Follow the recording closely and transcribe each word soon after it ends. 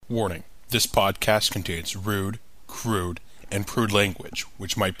Warning, this podcast contains rude, crude, and prude language,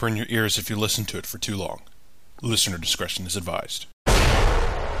 which might burn your ears if you listen to it for too long. Listener discretion is advised.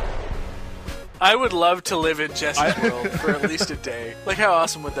 I would love to live in Jesse's world for at least a day. Like, how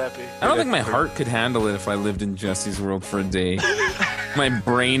awesome would that be? I don't think my heart could handle it if I lived in Jesse's world for a day. My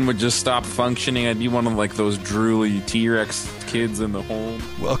brain would just stop functioning. I'd be one of like those drooly T-Rex kids in the home.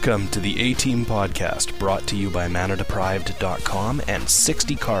 Welcome to the A-Team Podcast, brought to you by ManaDeprived.com and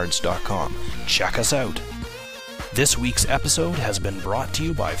 60cards.com. Check us out. This week's episode has been brought to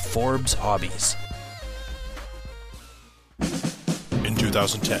you by Forbes Hobbies. In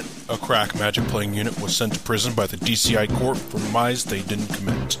 2010, a crack magic playing unit was sent to prison by the DCI court for mines they didn't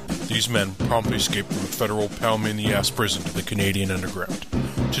commit. These men promptly escaped from a federal pound-me-in-the-ass prison to the Canadian underground.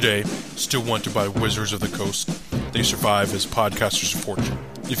 Today, still wanted by wizards of the coast, they survive as podcasters of fortune.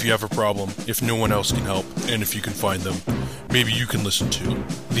 If you have a problem, if no one else can help, and if you can find them, maybe you can listen to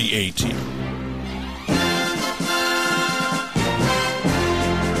The A-Team.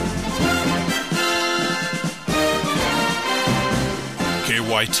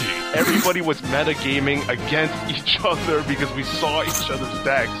 KYT. Everybody was metagaming against each other because we saw each other's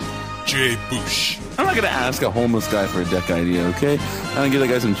decks. Jay Bush. I'm not going to ask a homeless guy for a deck idea, okay? I'm going to give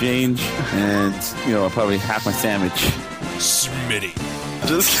that guy some change, and, I'll probably half my sandwich. Smitty.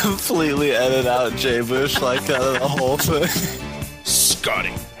 Just completely edit out Jay Bush, like, out of the whole thing.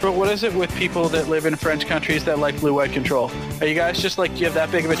 Scotty. But what is it with people that live in French countries that like blue-white control? Are you guys just like, do you have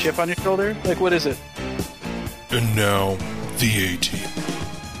that big of a chip on your shoulder? Like, what is it? And now, The A-Team.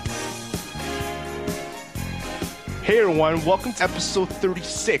 Hey everyone, welcome to episode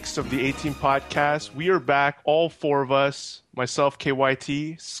 36 of the A-Team Podcast. We are back, all four of us, myself,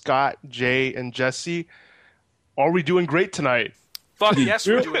 KYT, Scott, Jay, and Jesse. Are we doing great tonight? Fuck yes,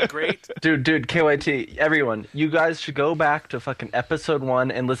 we're doing great. Dude, KYT, everyone, you guys should go back to fucking episode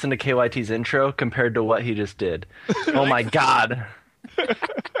 1 and listen to KYT's intro compared to what he just did. Oh my god.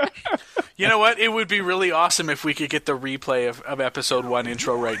 You know what? It would be really awesome if we could get the replay of episode 1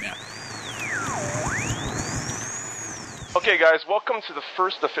 intro right now. Okay guys, welcome to the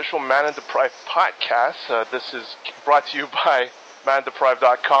first official Mana Deprived podcast. This is brought to you by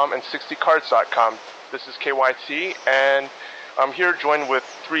ManaDeprived.com and 60cards.com. This is KYT, and I'm here joined with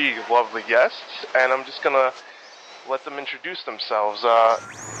three lovely guests, and I'm just gonna let them introduce themselves.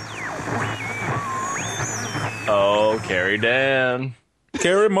 Oh, Carrie Dan.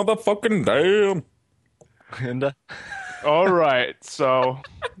 Carrie motherfucking damn. And, Alright, so...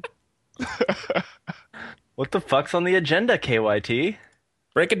 what the fuck's on the agenda, KYT?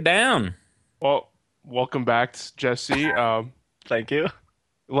 Break it down. Well, welcome back, Jesse. Thank you.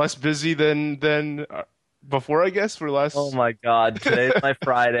 Less busy than before, I guess. We're less. Oh my god, today's my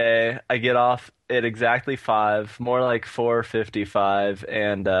Friday. I get off at exactly 5, more like 4:55,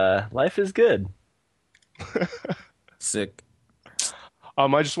 and life is good. Sick.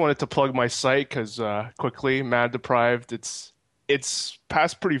 I just wanted to plug my site because quickly, Mad Deprived. It's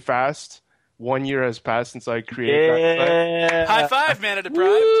passed pretty fast. 1 year has passed since I created that site. High five, Mana Deprived.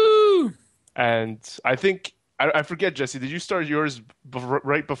 Woo! And I think I forget, Jesse. Did you start yours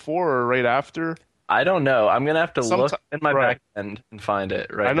right before or right after? I don't know. I'm gonna have to look in my right. back end and find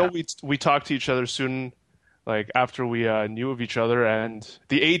it. Right. I know now. we talked to each other soon, like after we knew of each other. And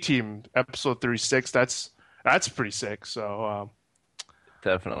the A-Team episode 36. That's pretty sick. So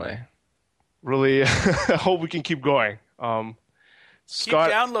Definitely. really hope we can keep going. Scott,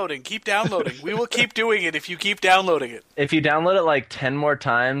 Keep downloading. We will keep doing it if you keep downloading it. If you download it like 10 more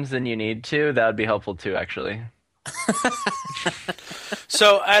times than you need to, that would be helpful too, actually.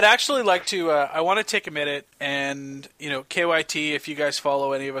 So I'd actually like to, I want to take a minute and, KYT, if you guys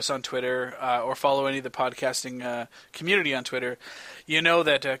follow any of us on Twitter or follow any of the podcasting community on Twitter, you know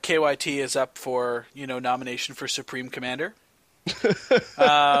that KYT is up for, nomination for Supreme Commander.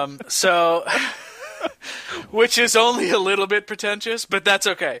 Which is only a little bit pretentious, but that's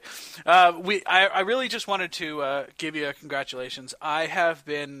okay. I really just wanted to give you a congratulations. I have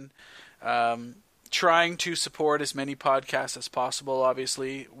been trying to support as many podcasts as possible,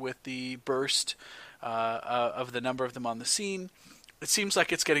 obviously, with the burst of the number of them on the scene. It seems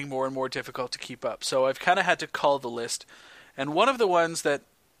like it's getting more and more difficult to keep up. So I've kind of had to cull the list. And one of the ones that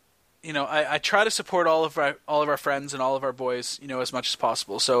I try to support all of our friends and all of our boys, as much as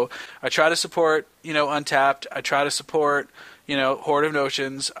possible. So I try to support, Untapped. I try to support, Horde of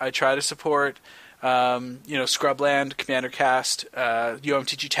Notions. I try to support, Scrubland, Commander Cast,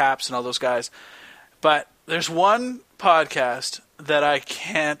 UMTG Taps, and all those guys. But there's one podcast that I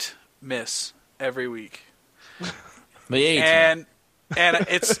can't miss every week. The A-Team. And And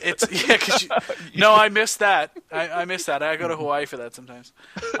it's yeah. No, I missed that. I missed that. I go to Hawaii for that sometimes.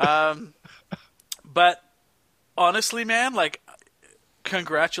 But honestly, man, like,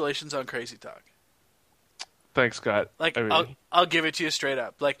 congratulations on Crazy Talk. Thanks, Scott. Like, I'll give it to you straight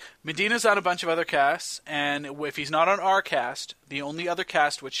up. Like, Medina's on a bunch of other casts, and if he's not on our cast, the only other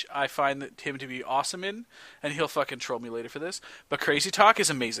cast which I find him to be awesome in, and he'll fucking troll me later for this, but Crazy Talk is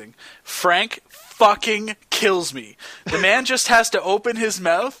amazing. Frank fucking kills me. The man just has to open his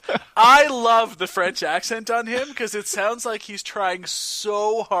mouth. I love the French accent on him because it sounds like he's trying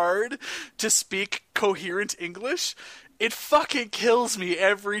so hard to speak coherent English. It fucking kills me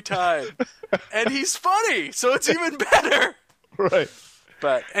every time. And he's funny, so it's even better. Right.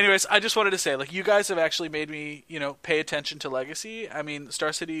 But anyways, I just wanted to say, like, you guys have actually made me, pay attention to Legacy. I mean,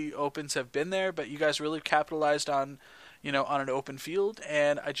 Star City Opens have been there, but you guys really capitalized on, on an open field.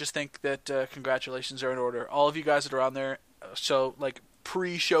 And I just think that congratulations are in order. All of you guys that are on there, so, like,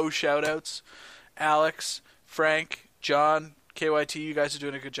 pre-show shout-outs, Alex, Frank, John, KYT, you guys are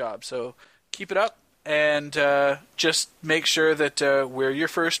doing a good job. So keep it up. And just make sure that we're your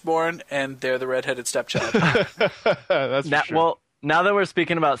firstborn and they're the redheaded stepchild. That's for sure. Well, now that we're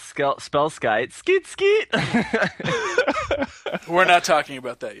speaking about Spellskite, Skeet. We're not talking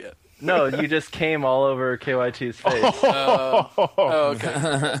about that yet. No, you just came all over KYT's face. Okay.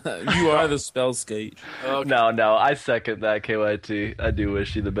 You are the Spellskite. Okay. No, I second that, KYT. I do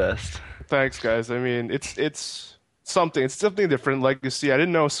wish you the best. Thanks, guys. I mean, it's something. It's something different. Legacy. I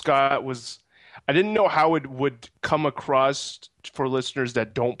didn't know Scott was. I didn't know how it would come across for listeners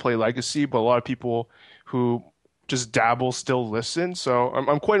that don't play Legacy, but a lot of people who just dabble still listen. So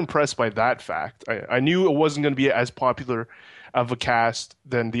I'm quite impressed by that fact. I knew it wasn't going to be as popular of a cast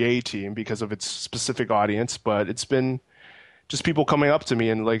than the A-Team because of its specific audience, but it's been just people coming up to me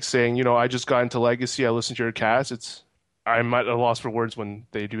and like saying, I just got into Legacy. I listened to your cast. I'm at a loss for words when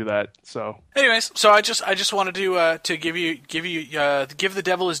they do that. So, anyways, so I just wanted to give the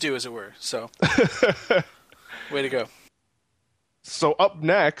devil his due, as it were. So, way to go. So up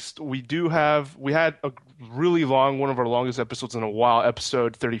next, we had a really long, one of our longest episodes in a while.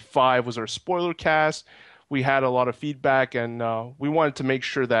 Episode 35 was our spoiler cast. We had a lot of feedback, and we wanted to make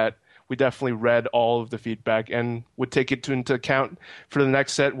sure that we definitely read all of the feedback and would take it into account for the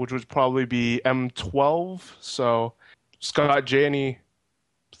next set, which would probably be M12. So. Scott, Jay, any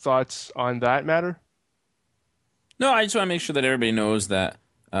thoughts on that matter? No, I just want to make sure that everybody knows that,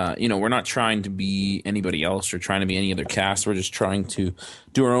 we're not trying to be anybody else or trying to be any other cast. We're just trying to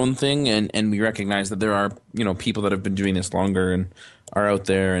do our own thing, and we recognize that there are, people that have been doing this longer and are out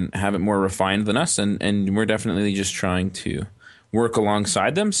there and have it more refined than us, and we're definitely just trying to work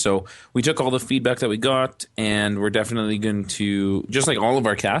alongside them. So we took all the feedback that we got, and we're definitely going to, just like all of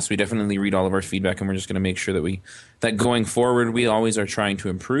our casts, we definitely read all of our feedback, and we're just going to make sure that going forward, we always are trying to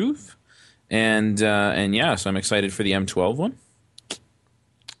improve. And yeah, so I'm excited for the M12 one.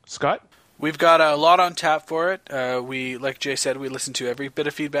 Scott? We've got a lot on tap for it. We, like Jay said, we listen to every bit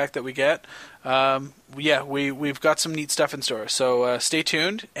of feedback that we get. We've got some neat stuff in store. So stay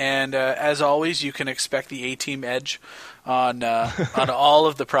tuned, and as always, you can expect the A-Team edge on all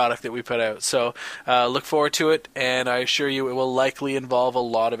of the product that we put out. So look forward to it, and I assure you, it will likely involve a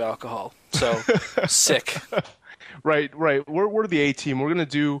lot of alcohol. So sick. Right. We're the A-Team. We're gonna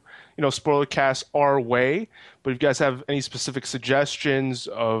do spoiler cast our way. But if you guys have any specific suggestions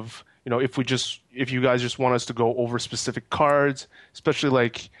of if you guys just want us to go over specific cards, especially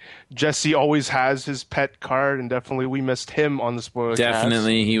like Jesse always has his pet card, and definitely we missed him on the spoiler cast.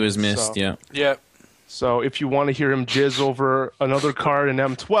 Definitely, he was missed. So, yeah. So if you want to hear him jizz over another card in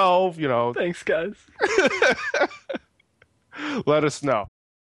M12, Thanks, guys. let us know.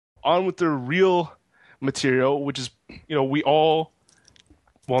 On with the real material, which is we all,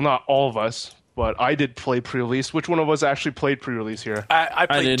 well, not all of us, but I did play pre-release. Which one of us actually played pre-release here? I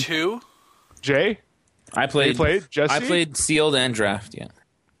played did. 2. Jay? I played. You played? Jesse? I played sealed and draft. Yeah.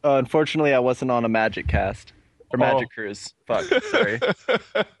 Unfortunately, I wasn't on a Magic cast or Magic Cruise. Fuck, sorry.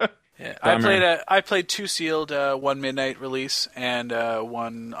 Yeah, Bummer. I played 2 sealed, 1 midnight release, and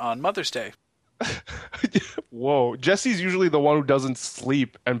 1 on Mother's Day. Whoa, Jesse's usually the one who doesn't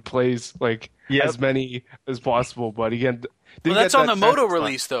sleep and plays as many as possible. But again, that's on the Moto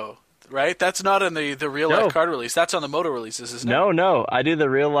release, though. Right? That's not in the real life card release. That's on the Moto releases, isn't it? No. I do the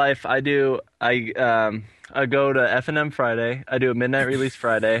real life. I go to F&M Friday. I do a midnight release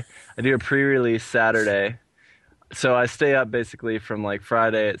Friday. I do a pre-release Saturday. So I stay up basically from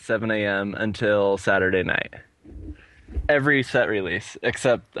Friday at 7 a.m. until Saturday night. Every set release,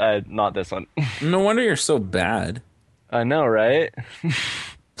 except not this one. No wonder you're so bad. I know, right?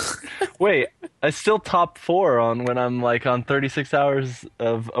 Wait, I still top 4 on when I'm like on 36 hours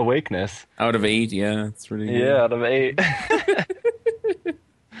of awakeness. Out of 8, yeah, it's really good. Yeah, out of 8.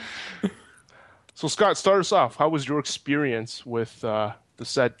 So Scott, start us off. How was your experience with the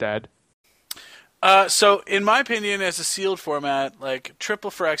set, Dad? So in my opinion, as a sealed format, like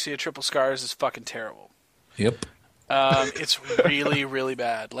triple Phyrexia, triple Scars is fucking terrible. Yep. It's really, really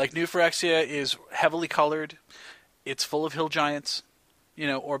bad. Like, New Phyrexia is heavily colored. It's full of hill giants,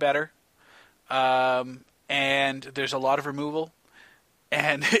 or better. And there's a lot of removal.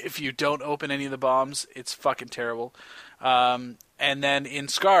 And if you don't open any of the bombs, it's fucking terrible. And then in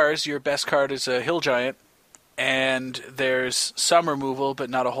Scars, your best card is a hill giant. And there's some removal, but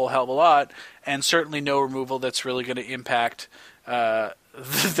not a whole hell of a lot. And certainly no removal that's really going to impact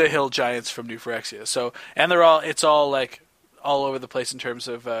the hill giants from New Phyrexia. So, and it's all like all over the place in terms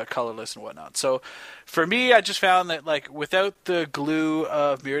of colorless and whatnot. So, for me, I just found that like without the glue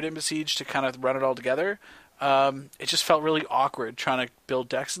of Mirrodin Besiege to kind of run it all together, it just felt really awkward trying to build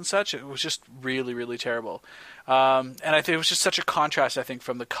decks and such. It was just really, really terrible. And I think it was just such a contrast, I think,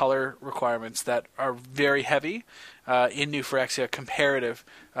 from the color requirements that are very heavy in New Phyrexia comparative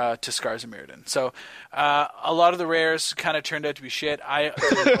to Scars and Mirrodin. So a lot of the rares kind of turned out to be shit. I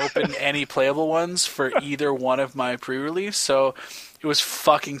didn't open any playable ones for either one of my pre-release, so it was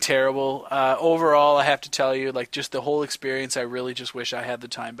fucking terrible. Overall, I have to tell you, like, just the whole experience, I really just wish I had the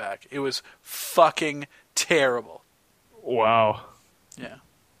time back. It was fucking terrible. Wow. Yeah.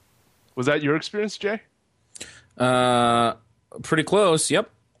 Was that your experience, Jay? Pretty close. Yep.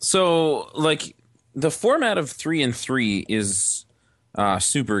 So, like, the format of 3-3 is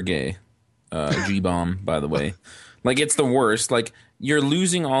super gay. G-bomb, by the way. Like, it's the worst. Like, you're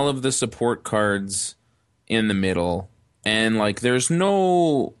losing all of the support cards in the middle, and like, there's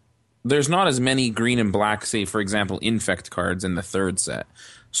not as many green and black, say, for example, infect cards in the third set.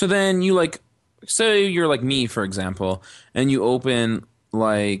 So then you, like, say you're like me, for example, and you open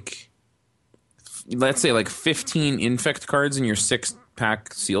like, let's say like 15 infect cards in your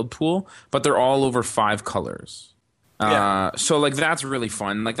 6-pack sealed pool, but they're all over 5 colors. Yeah. So like, that's really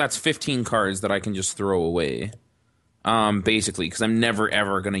fun. Like, that's 15 cards that I can just throw away, basically, because I'm never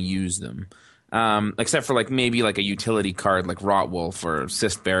ever going to use them. Except for like maybe like a utility card like Rotwolf or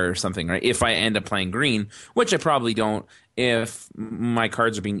Cyst Bear or something, right? If I end up playing green, which I probably don't if my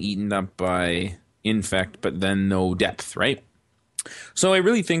cards are being eaten up by infect, but then no depth, right? So I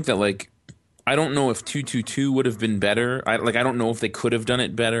really think that, like, I don't know if 2/2/2 would have been better. I don't know if they could have done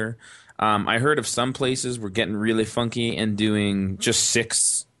it better. I heard of some places were getting really funky and doing just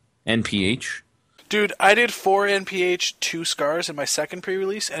 6 NPH. Dude, I did 4 NPH, 2 Scars in my second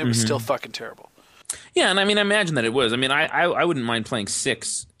pre-release, and it was still fucking terrible. Yeah, and I mean, I imagine that it was. I mean, I wouldn't mind playing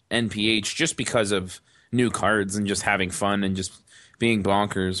 6 NPH just because of new cards and just having fun and just being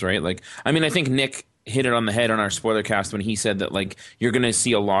bonkers, right? Like, I mean, I think Nick hit it on the head on our spoiler cast when he said that, like, you're going to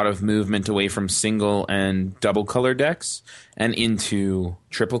see a lot of movement away from single and double color decks and into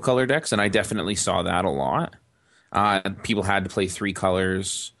triple color decks, and I definitely saw that a lot. People had to play 3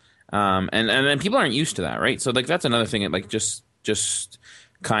 colors. And then people aren't used to that, right? So like, that's another thing. It like just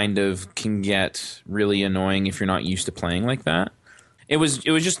kind of can get really annoying if you're not used to playing like that. It was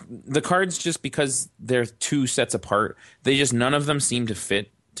just the cards, just because they're 2 sets apart, they just, none of them seem to fit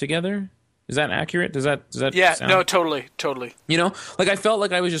together. Is that accurate? Does that Yeah, sound? no, totally. You know, like, I felt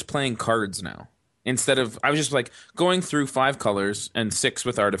like I was just playing cards now. Instead of, I was just like going through 5 colors and 6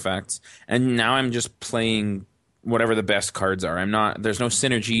 with artifacts, and now I'm just playing whatever the best cards are. There's no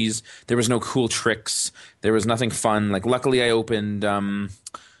synergies, there was no cool tricks, there was nothing fun. Like, luckily I opened,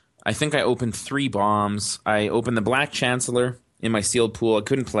 I think I opened 3 bombs. I opened the Black Chancellor in my sealed pool. I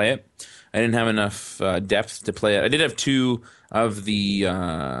couldn't play it. I didn't have enough depth to play it. I did have 2 of the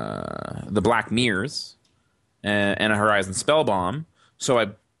Black Mirrors and a Horizon Spell Bomb. So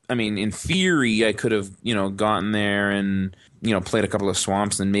I mean, in theory, I could have, gotten there and, played a couple of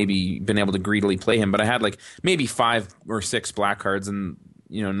swamps and maybe been able to greedily play him. But I had like maybe 5 or 6 black cards, and,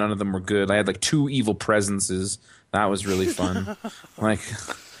 none of them were good. I had like 2 Evil Presences. That was really fun.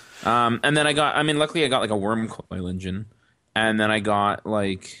 And then luckily I got like a Worm Coil Engine. And then I got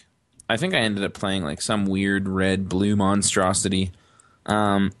like, I think I ended up playing like some weird red-blue monstrosity.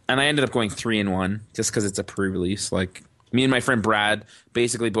 And I ended up going 3-1 just because it's a pre-release. Like, me and my friend Brad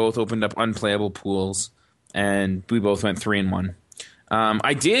basically both opened up unplayable pools, and we both went 3-1.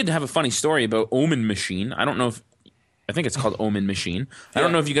 I did have a funny story about Omen Machine. I think it's called Omen Machine. I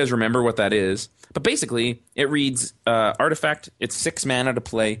don't know if you guys remember what that is. But basically, it reads, artifact, it's 6 mana to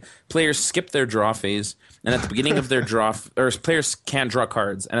play. Players skip their draw phase, and at the beginning of their draw, or players can't draw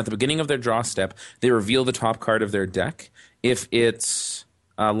cards, and at the beginning of their draw step, they reveal the top card of their deck. If it's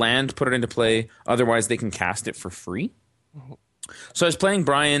land, put it into play. Otherwise, they can cast it for free. So I was playing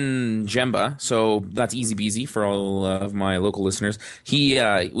Brian Jemba, so that's easy peasy for all of my local listeners.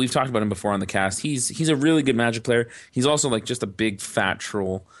 We've talked about him before on the cast. He's a really good Magic player. He's also like just a big fat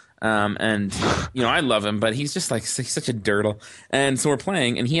troll. And I love him, but he's just like he's such a dirtle. And so we're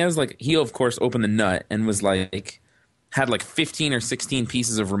playing, and he of course opened the nut and was like had like 15 or 16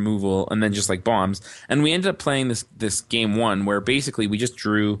 pieces of removal and then just like bombs. And we ended up playing this game one where basically we just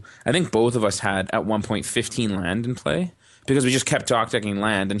drew. I think both of us had at one point 15 land in play. Because we just kept decking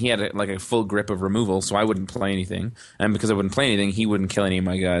land, and he had a full grip of removal, so I wouldn't play anything. And because I wouldn't play anything, he wouldn't kill any of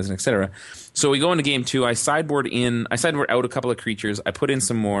my guys, and etc. So we go into game two. I sideboard out a couple of creatures. I put in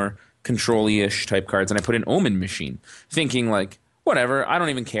some more control-ish type cards, and I put in Omen Machine, thinking like, whatever, I don't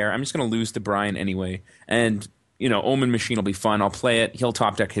even care. I'm just going to lose to Brian anyway. And, Omen Machine will be fun. I'll play it. He'll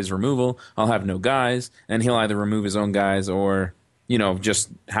top deck his removal. I'll have no guys, and he'll either remove his own guys or,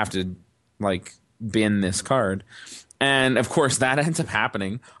 just have to, bin this card. And, of course, that ends up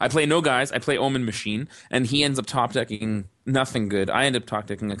happening. I play no guys. I play Omen Machine. And he ends up top-decking nothing good. I end up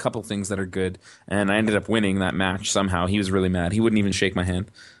top-decking a couple things that are good. And I ended up winning that match somehow. He was really mad. He wouldn't even shake my hand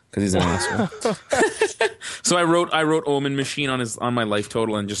because he's an asshole. So I wrote Omen Machine on my life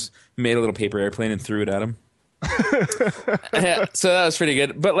total and just made a little paper airplane and threw it at him. So that was pretty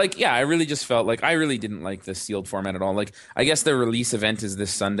good. But I really just felt like I really didn't like the sealed format at all. I guess the release event is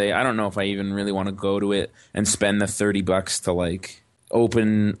this Sunday. I don't know if I even really want to go to it and spend the $30 to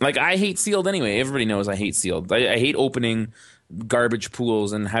open. I hate sealed anyway. Everybody knows I hate sealed. I hate opening garbage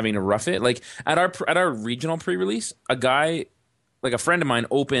pools and having to rough it. At our regional pre-release, a guy, a friend of mine,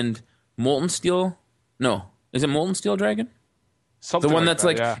 opened Molten Steel. No, is it Molten Steel Dragon? Something the one like that's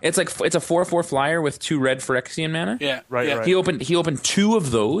that, yeah. it's a 4/4 flyer with 2 red Phyrexian mana. Yeah, right. Yeah. He opened 2 of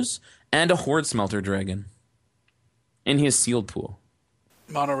those and a Horde Smelter Dragon in his sealed pool.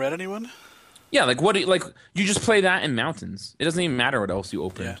 Mono red, anyone? Yeah, you just play that in mountains. It doesn't even matter what else you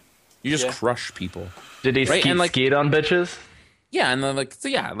open. Yeah. You just crush people. Did he skeet on bitches? Yeah, and then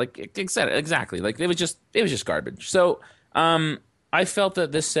exactly. It was just garbage. So, I felt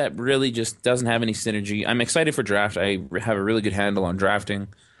that this set really just doesn't have any synergy. I'm excited for draft. I have a really good handle on drafting.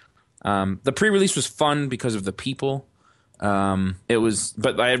 The pre-release was fun because of the people. But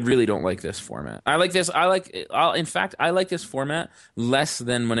I really don't like this format. I like this format less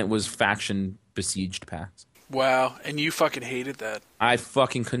than when it was faction besieged packs. Wow, and you fucking hated that. I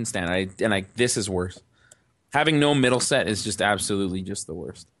fucking couldn't stand it. This is worse. Having no middle set is just absolutely just the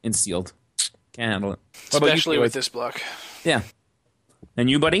worst. And sealed. Can't handle it. Especially with this block. Yeah. And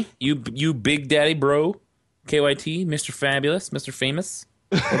you, buddy? You big daddy bro? KYT, Mr. Fabulous, Mr. Famous?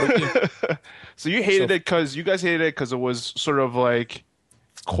 So you hated it because you guys hated it because it was sort of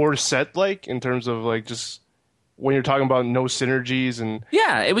core set in terms of just when you're talking about no synergies and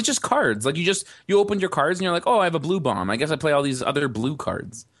yeah, it was just cards. You opened your cards and you're like, oh, I have a blue bomb. I guess I play all these other blue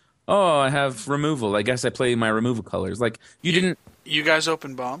cards. Oh, I have removal. I guess I play my removal colors. You didn't. You guys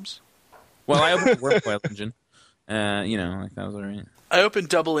open bombs? Well, I opened Warp Coil Engine. That was alright. I opened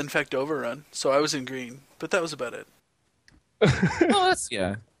double Infect Overrun, so I was in green, but that was about it. Well,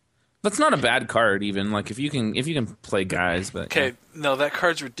 that's not a bad card even. If you can play guys, but okay, no, that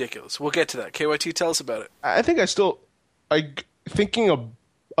card's ridiculous. We'll get to that. KYT, tell us about it. I think thinking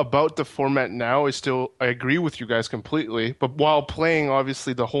about the format now, I agree with you guys completely. But while playing,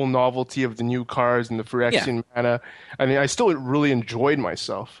 obviously, the whole novelty of the new cards and the Phyrexian mana, I still really enjoyed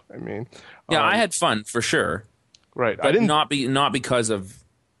myself. I had fun for sure. Right. But I didn't not because of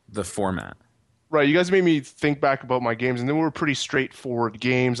the format. Right. You guys made me think back about my games, and they were pretty straightforward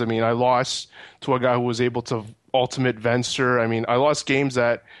games. I lost to a guy who was able to ultimate Venser. I lost games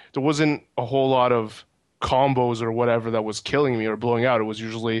that there wasn't a whole lot of combos or whatever that was killing me or blowing out. It was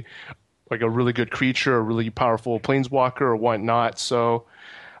usually a really good creature, a really powerful planeswalker or whatnot. So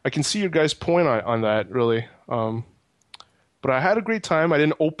I can see your guys' point on that, really. But I had a great time. I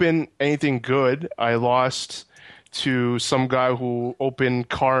didn't open anything good. I lost to some guy who opened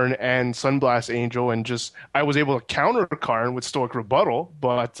Karn and Sunblast Angel, and I was able to counter Karn with Stoic Rebuttal,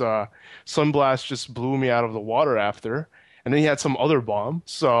 but Sunblast just blew me out of the water after. And then he had some other bomb.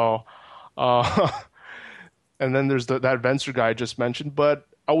 So, and then there's that Venser guy I just mentioned. But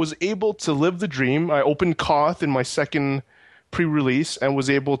I was able to live the dream. I opened Koth in my second pre-release and was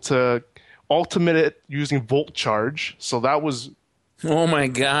able to ultimate it using Volt Charge. So that was... Oh my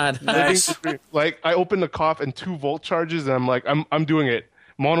god! Nice. I opened the Koth and 2 Volt Charges, and I'm like, I'm doing it.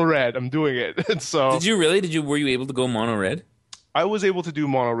 Mono red, I'm doing it. And so did you really? Were you able to go mono red? I was able to do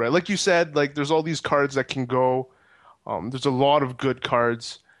mono red. Like you said, there's all these cards that can go. There's a lot of good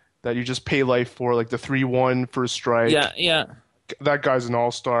cards that you just pay life for, like the 3/1 first strike. Yeah. that guy's an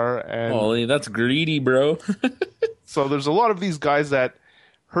all-star, and Holy, that's greedy, bro. so there's a lot of these guys that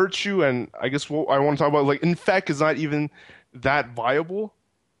hurt you, and I guess what I want to talk about, like, Infect is not even that viable,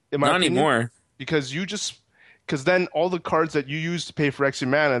 in my Not opinion, anymore. because then all the cards that you use to pay Phyrexia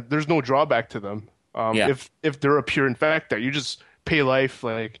mana, there's no drawback to them. Yeah. If they're a pure Infect, that you just pay life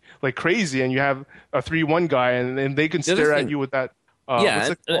like crazy, and you have a 3/1 guy, and they can stare at you with that.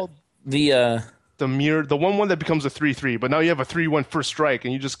 What's it called? The mirror, the one that becomes a 3/3, but now you have a 3/1 first strike,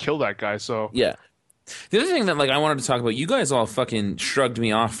 and you just kill that guy. So yeah. The other thing that I wanted to talk about, you guys all fucking shrugged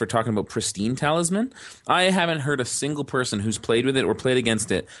me off for talking about Pristine Talisman. I haven't heard a single person who's played with it or played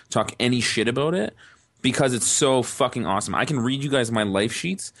against it talk any shit about it because it's so fucking awesome. I can read you guys my life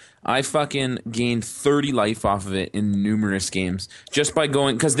sheets. I fucking gained 30 life off of it in numerous games just by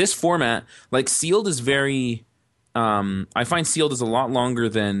going, because this format, like Sealed is very, I find Sealed is a lot longer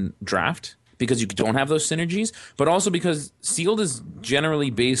than Draft because you don't have those synergies, but also because Sealed is generally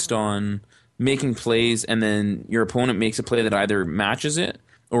based on making plays, and then your opponent makes a play that either matches it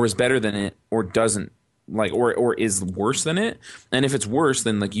or is better than it or doesn't, like, or is worse than it. And if it's worse,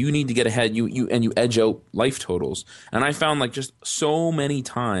 then like you need to get ahead, you edge out life totals. And I found like just so many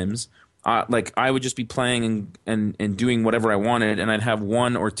times, like I would just be playing and doing whatever I wanted, and I'd have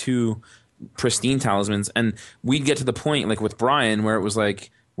one or two Pristine Talismans, and we'd get to the point like with Brian where it was like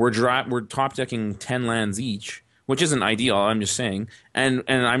we're top decking 10 lands each, which isn't ideal, I'm just saying, and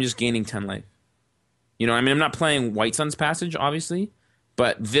I'm just gaining 10 life. You know, I mean, I'm not playing White Sun's Passage, obviously,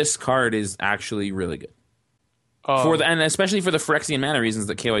 but this card is actually really good. And especially for the Phyrexian mana reasons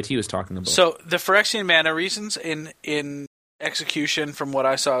that KYT was talking about. So the Phyrexian mana reasons in execution, from what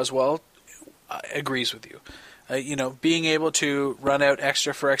I saw as well, agrees with you. You know, being able to run out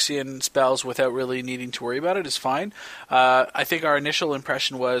extra Phyrexian spells without really needing to worry about it is fine. I think our initial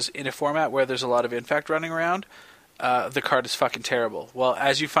impression was, in a format where there's a lot of Infect running around, the card is fucking terrible. Well,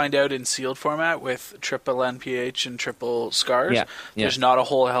 as you find out in Sealed format with triple NPH and triple Scars, there's not a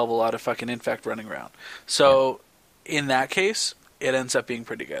whole hell of a lot of fucking Infect running around. So in that case, it ends up being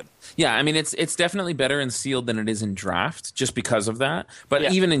pretty good. Yeah, I mean, it's definitely better in Sealed than it is in Draft, just because of that.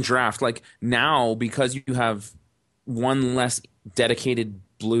 But even in Draft, like now, because you have one less dedicated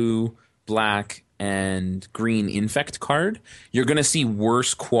blue, black, and green Infect card, you're going to see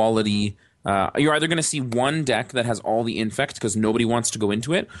worse quality. You're either going to see one deck that has all the Infect because nobody wants to go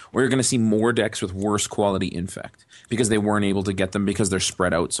into it, or you're going to see more decks with worse quality Infect because they weren't able to get them because they're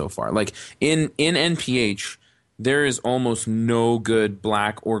spread out so far. Like in NPH, there is almost no good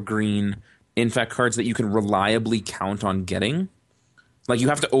black or green Infect cards that you can reliably count on getting. Like you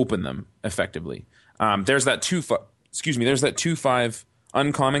have to open them effectively. There's that 2/5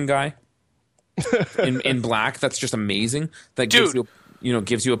 uncommon guy in black that's just amazing. That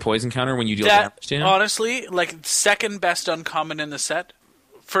gives you a poison counter when you deal damage to him. Honestly, like second best uncommon in the set.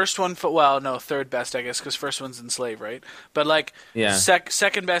 First one, third best, I guess, because first one's Enslave, right? But like,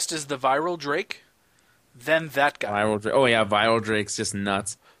 second best is the Viral Drake. Then that guy. Viral Drake's just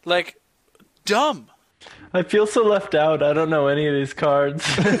nuts. Like, dumb. I feel so left out. I don't know any of these cards.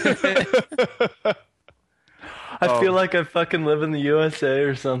 I feel like I fucking live in the USA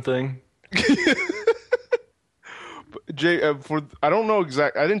or something. Jay, I don't know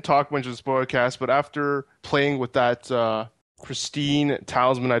I didn't talk much in this podcast, but after playing with that Pristine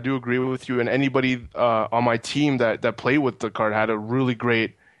Talisman, I do agree with you. And anybody on my team that played with the card had a really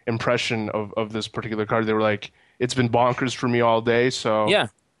great impression of this particular card. They were like, it's been bonkers for me all day. So yeah.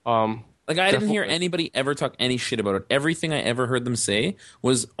 Like, I didn't hear anybody ever talk any shit about it. Everything I ever heard them say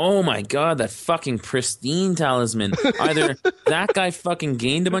was, oh my god, that fucking Pristine Talisman. Either that guy fucking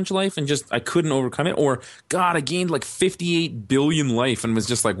gained a bunch of life and just I couldn't overcome it, or god, I gained like 58 billion life and was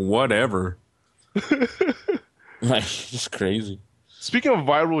just like, whatever. Like, just crazy. Speaking of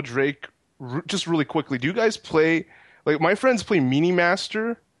Viral Drake, just really quickly, do you guys play, like, my friends play Mini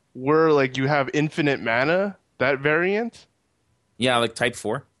Master, where like you have infinite mana, that variant? Yeah, like type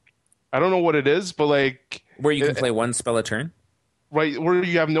 4. I don't know what it is, but like... Where you can play one spell a turn? Right, where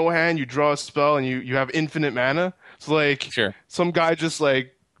you have no hand, you draw a spell, and you have infinite mana. So like, some guy just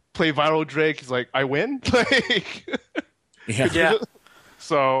like, play Viral Drake, he's like, I win? Like... Yeah.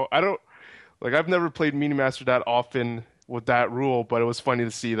 So, I don't... Like, I've never played Mini Master that often with that rule, but it was funny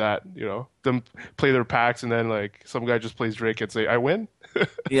to see that, you know, them play their packs, and then like, some guy just plays Drake and say, I win?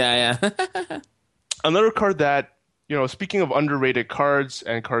 Yeah. Another card that, you know, speaking of underrated cards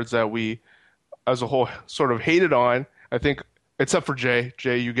and cards that we, as a whole, sort of hated on, I think, except for Jay.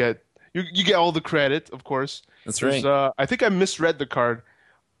 Jay, you get all the credit, of course. That's right. I think I misread the card,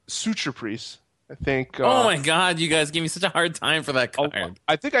 Suture Priest. I think. Oh my god, you guys gave me such a hard time for that card.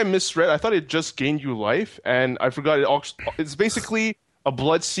 I think I misread. I thought it just gained you life, and I forgot it's basically a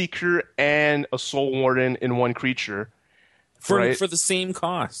Bloodseeker and a Soul Warden in one creature. For the same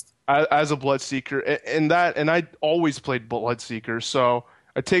cost. As a Bloodseeker, and I always played Bloodseeker, so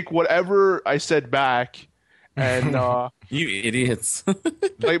I take whatever I said back, and you idiots.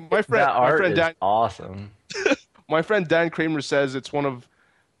 like my friend, That art is Dan, awesome. my friend Dan Kramer says it's one of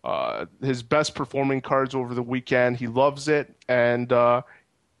his best performing cards over the weekend. He loves it, and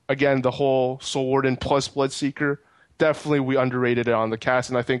again, the whole Soul Warden plus Bloodseeker. Definitely, we underrated it on the cast,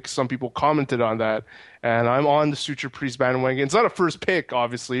 and I think some people commented on that. And I'm on the Suture Priest bandwagon. It's not a first pick,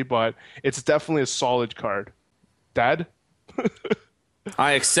 obviously, but it's definitely a solid card. Dad?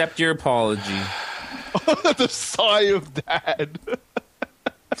 I accept your apology. The sigh of Dad.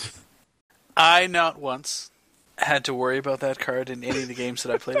 I not once had to worry about that card in any of the games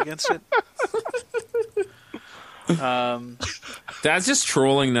that I played against it. Dad's just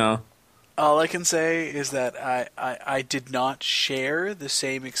trolling now. All I can say is that I did not share the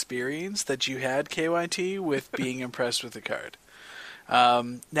same experience that you had, KYT, with being impressed with the card.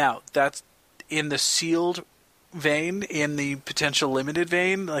 Now, that's in the sealed vein, in the potential limited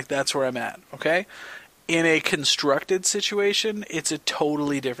vein, like that's where I'm at, okay? In a constructed situation, it's a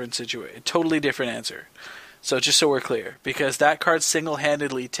totally different situation, totally different answer. So just so we're clear, because that card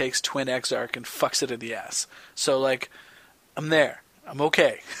single-handedly takes Twin Exarch and fucks it in the ass. So, like, I'm there. I'm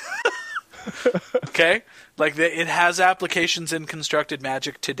okay. Okay? Like, it has applications in constructed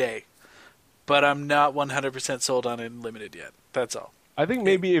Magic today, but I'm not 100% sold on it in limited yet. That's all. I think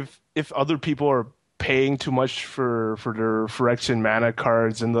maybe if other people are paying too much for their Phyrexian mana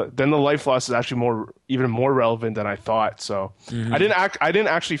cards, and then the life loss is actually even more relevant than I thought. So I didn't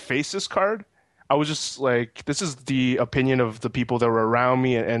actually face this card. I was just like, this is the opinion of the people that were around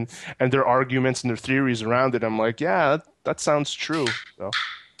me, and their arguments and their theories around it. I'm like, yeah, that sounds true. So.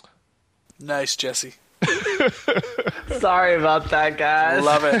 Nice, Jesse. Sorry about that, guys.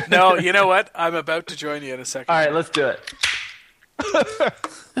 Love it. No, you know what? I'm about to join you in a second. All right, let's do it.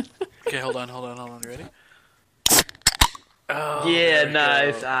 Okay, hold on. You ready? Oh, yeah,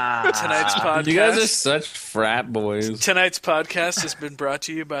 nice. Tonight's podcast. You guys are such frat boys. Tonight's podcast has been brought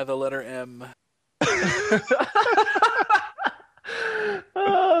to you by the letter M.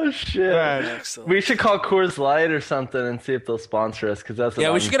 Oh shit! Excellent. We should call Coors Light or something and see if they'll sponsor us, because that's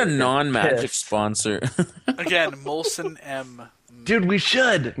we should get a non-Magic sponsor. Again, Molson M. Dude, we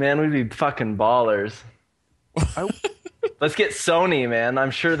should. Man, we'd be fucking ballers. Let's get Sony, man.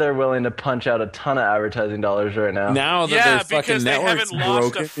 I'm sure they're willing to punch out a ton of advertising dollars right now. Now that their fucking because they network's haven't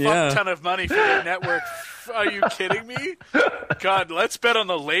lost broken. a fuck ton of money for their network. Are you kidding me? God, let's bet on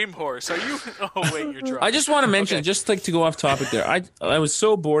the lame horse. Are you? Oh wait, you're drunk. I just want to mention, just like to go off topic there. I was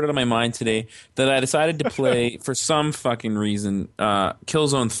so bored out of my mind today that I decided to play for some fucking reason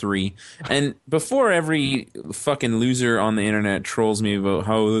Killzone 3. And before every fucking loser on the internet trolls me about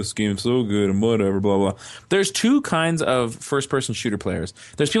how this game's so good and whatever, blah blah. There's two kinds of first-person shooter players.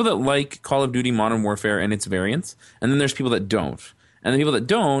 There's people that like Call of Duty Modern Warfare and its variants, and then there's people that don't. And the people that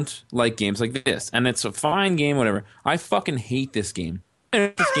don't like games like this. And it's a fine game, whatever. I fucking hate this game. I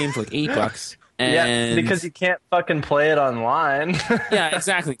bought this game for like $8. And yeah, because you can't fucking play it online. Yeah,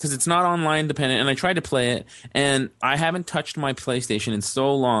 exactly. Because it's not online dependent. And I tried to play it, and I haven't touched my PlayStation in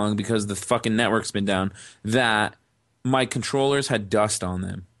so long because the fucking network's been down that my controllers had dust on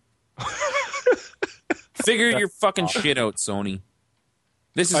them. Figure your fucking shit out, Sony.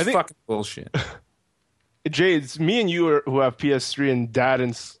 This is fucking bullshit. Jay, it's me and you who have PS3, and Dad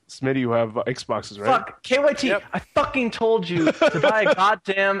and Smitty who have Xboxes, right? Fuck, KYT, yep. I fucking told you to buy a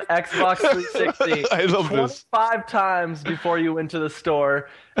goddamn Xbox 360 I love 25 times before you went to the store,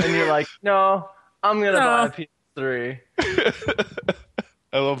 and you're like, no, I'm going to buy a PS3.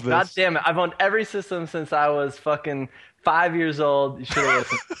 I love this. God damn it, I've owned every system since I was fucking 5 years old. You should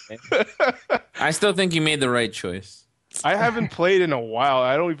have listened to me. I still think you made the right choice. I haven't played in a while.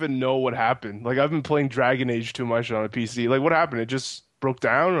 I don't even know what happened. Like, I've been playing Dragon Age too much on a PC. Like, what happened? It just broke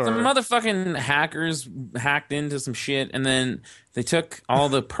down? Or? Some motherfucking hackers hacked into some shit, and then they took all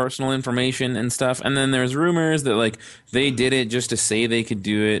the personal information and stuff, and then there's rumors that, like, they did it just to say they could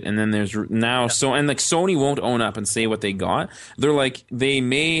do it, and then there's now... So, and, like, Sony won't own up and say what they got. They're like, they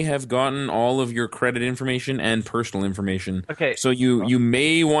may have gotten all of your credit information and personal information. Okay. So you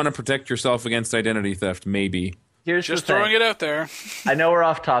may want to protect yourself against identity theft, maybe. Here's just throwing it out there. I know we're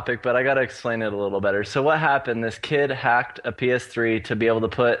off topic, but I got to explain it a little better. So what happened, this kid hacked a PS3 to be able to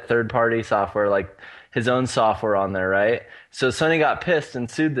put third-party software, like his own software on there, right? So Sony got pissed and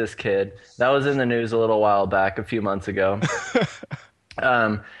sued this kid. That was in the news a little while back, a few months ago.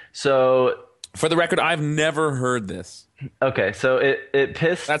 So For the record, I've never heard this. Okay, so it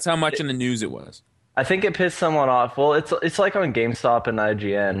pissed. That's how much in the news it was. I think it pissed someone off. Well, it's like on GameStop and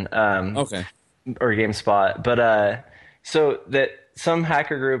IGN. Okay. Or GameSpot, but so that some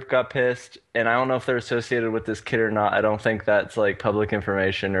hacker group got pissed, and I don't know if they're associated with this kid or not. I don't think that's like public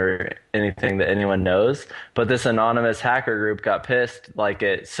information or anything that anyone knows. But this anonymous hacker group got pissed, like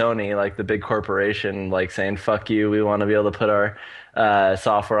at Sony, like the big corporation, like saying "fuck you," we want to be able to put our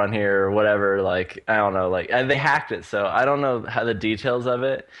software on here or whatever. Like I don't know, like and they hacked it, so I don't know how the details of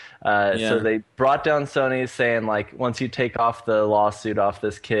it. So they brought down Sony, saying like once you take off the lawsuit off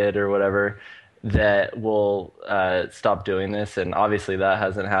this kid or whatever, that will stop doing this, and obviously that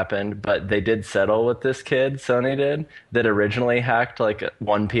hasn't happened, but they did settle with this kid, Sony did, that originally hacked like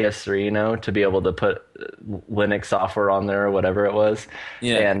one PS3, to be able to put Linux software on there or whatever it was.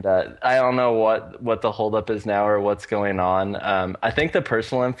 Yeah. And I don't know what the holdup is now or what's going on. I think the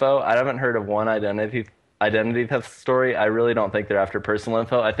personal info, I haven't heard of one identity theft story. I really don't think they're after personal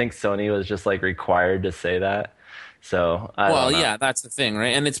info. I think Sony was just like required to say that. So I don't know. Yeah, that's the thing,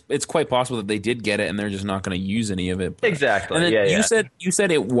 right? And it's quite possible that they did get it and they're just not going to use any of it. But. Exactly. And then you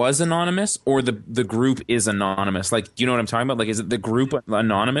said it was anonymous, or the group is anonymous. Like, do you know what I'm talking about? Like, is it the group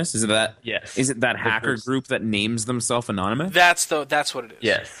anonymous? Is it that? Yes. Is it that hacker group that names themselves anonymous? That's what it is.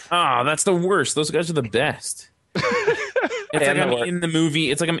 Yes. Oh, that's the worst. Those guys are the best. It's like I'm in the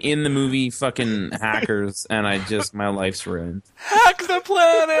movie. It's like I'm in the movie fucking Hackers, and my life's ruined. Hack the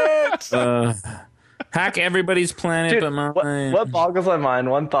planet. Hack everybody's planet but mine. What boggles my mind,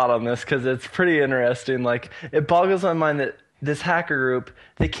 one thought on this, because it's pretty interesting. Like, it boggles my mind that this hacker group,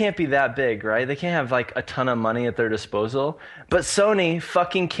 they can't be that big, right? They can't have, like, a ton of money at their disposal. But Sony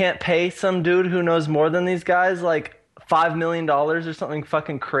fucking can't pay some dude who knows more than these guys, like, $5 million or something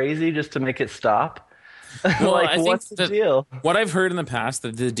fucking crazy just to make it stop. Well, like, what's the deal? What I've heard in the past,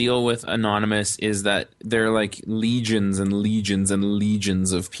 that the deal with Anonymous is that they're, like, legions and legions and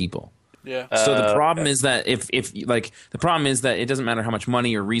legions of people. Yeah. So the problem is that the problem is that it doesn't matter how much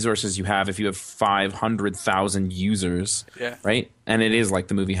money or resources you have if you have 500,000 users, right? And it is like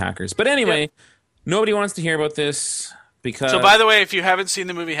the movie Hackers. But anyway, nobody wants to hear about this because. So by the way, if you haven't seen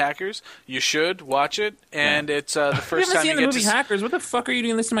the movie Hackers, you should watch it. And it's the first time you the get movie Hackers. What the fuck are you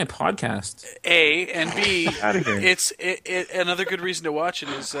doing listening to my podcast? A and B. It's another good reason to watch it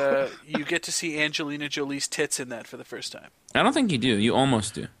is you get to see Angelina Jolie's tits in that for the first time. I don't think you do. You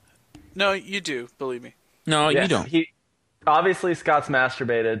almost do. No, you do. Believe me. No, you don't. Obviously, Scott's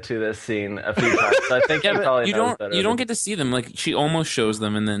masturbated to this scene a few times. So I think he probably knows better. You don't get to see them. Like, she almost shows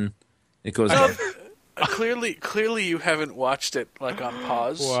them, and then it goes. Clearly, you haven't watched it like on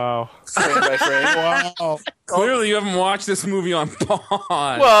pause. Wow. Frame by frame. Wow. Clearly, you haven't watched this movie on pause.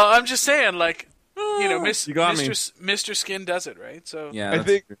 Well, I'm just saying, like, Mr. Skin does it, right? So yeah, I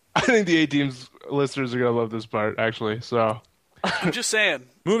think the A-Team's listeners are gonna love this part, actually. So I'm just saying.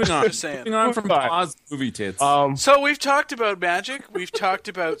 Moving on. Just saying. Moving on from pause movie tits. So we've talked about Magic. We've talked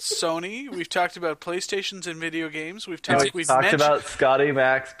about Sony. We've talked about PlayStations and video games. We've talked about Scotty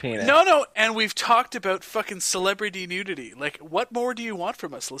Mac's penis. No, and we've talked about fucking celebrity nudity. Like, what more do you want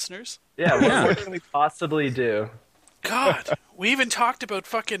from us, listeners? Yeah, what more can we possibly do? God, we even talked about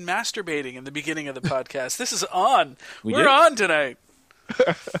fucking masturbating in the beginning of the podcast. This is on. We're on tonight.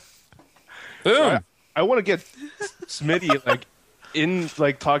 Boom. I want to get Smitty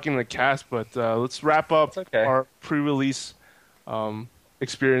talking to the cast, but let's wrap up our pre-release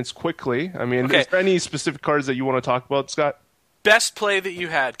experience quickly. I mean, is there any specific cards that you want to talk about, Scott? Best play that you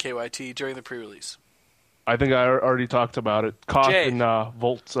had, KYT, during the pre-release. I think I already talked about it. Koth and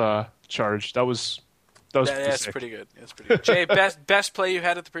Volt charge. That's pretty good. That's pretty good. Jay, best play you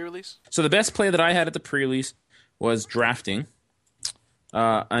had at the pre-release? So the best play that I had at the pre-release was drafting.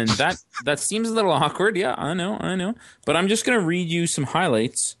 And that seems a little awkward. Yeah, I know. But I'm just going to read you some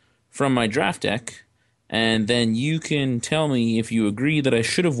highlights from my draft deck, and then you can tell me if you agree that I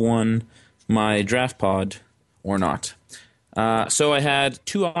should have won my draft pod or not. So I had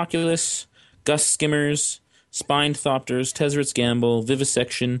 2 Oculus, Gust Skimmers, Spined Thopters, Tezzeret's Gamble,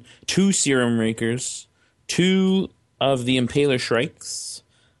 Vivisection, 2 Serum Rakers, 2 of the Impaler Shrikes.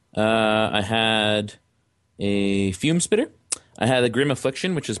 I had a Fume Spitter. I had a Grim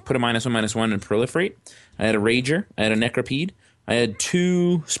Affliction, which is put a -1/-1 and proliferate. I had a Rager. I had a Necropede. I had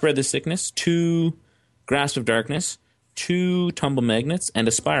 2 Spread the Sickness, 2 Grasp of Darkness, 2 Tumble Magnets, and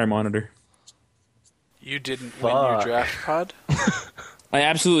a Spire Monitor. You didn't win your draft pod? I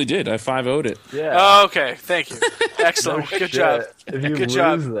absolutely did. I 5-0'd it. Yeah. Oh, okay. Thank you. Excellent. Good job. If you Good lose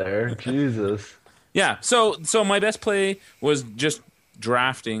job. there, Jesus. Yeah. So my best play was just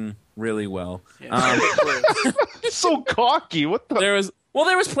drafting really well. Yeah. so cocky. What the? Well,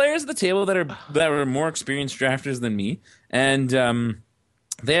 there was players at the table that were more experienced drafters than me, and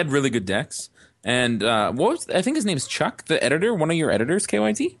they had really good decks. And I think his name's Chuck, the editor, one of your editors,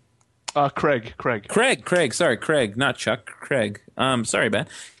 KYT? Craig. Sorry, Craig, not Chuck. Craig. Sorry, man.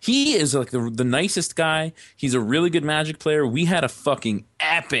 He is like the nicest guy. He's a really good Magic player. We had a fucking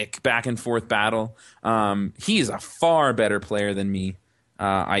epic back and forth battle. He is a far better player than me,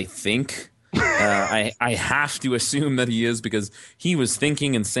 I think. I have to assume that he is, because he was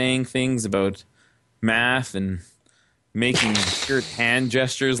thinking and saying things about math and making weird hand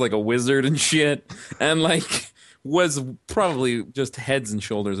gestures like a wizard and shit, and like was probably just heads and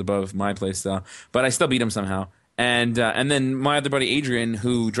shoulders above my playstyle. But I still beat him somehow. And then my other buddy Adrian,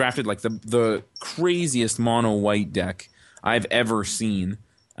 who drafted like the craziest mono white deck I've ever seen.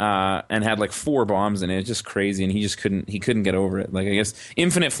 And had like 4 bombs in it. It's just crazy, and he couldn't get over it. Like, I guess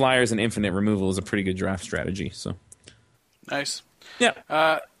infinite flyers and infinite removal is a pretty good draft strategy. So nice.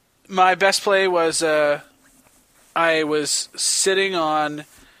 Yeah. My best play was I was sitting on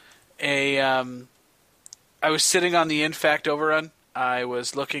the Infect overrun. I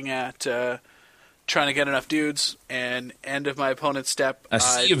was looking at trying to get enough dudes, and end of my opponent's step, a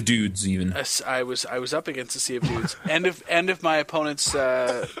sea of dudes. Even I was up against a sea of dudes. end of my opponent's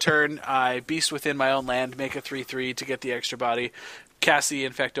turn, I beast within my own land, make a 3/3 to get the extra body, cast the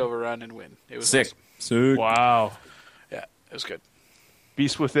Infect overrun, and win. It was sick. Awesome. Sick. Wow. Yeah, it was good.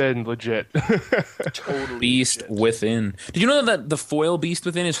 Beast Within, legit. Totally Beast legit. Within. Did you know that the foil Beast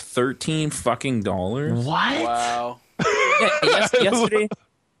Within is $13 fucking dollars? What? Wow. Yeah,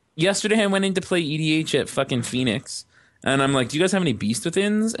 yesterday I went in to play EDH at fucking Phoenix, and I'm like, do you guys have any Beast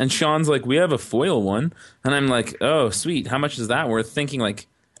Withins? And Sean's like, we have a foil one. And I'm like, oh, sweet. How much is that worth? Thinking like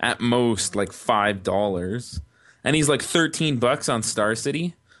at most like $5. And he's like $13 on Star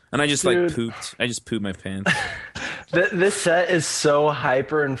City. And I just like pooped. I just pooped my pants. This set is so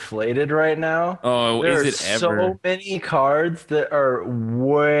hyper inflated right now. Oh, there is are it ever? so many cards that are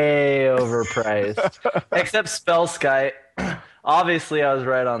way overpriced. Except Spellskite. Obviously, I was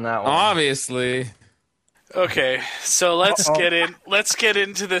right on that one. Obviously. Okay, so let's get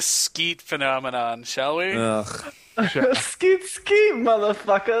into the Skeet phenomenon, shall we? Ugh. Skeet,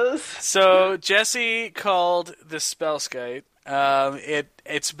 motherfuckers. So Jesse called the Spellskite.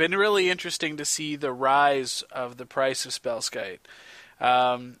 It's been really interesting to see the rise of the price of Spellskite.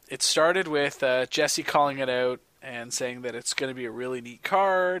 It started with Jesse calling it out and saying that it's going to be a really neat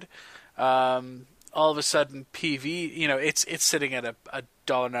card. All of a sudden, PV, it's sitting at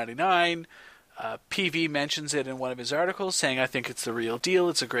 $1.99. PV mentions it in one of his articles, saying, I think it's the real deal.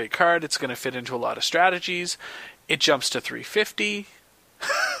 It's a great card. It's going to fit into a lot of strategies. It jumps to $3.50.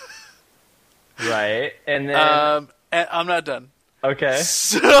 Right, and then... And I'm not done. Okay.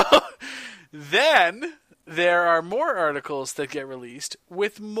 So then there are more articles that get released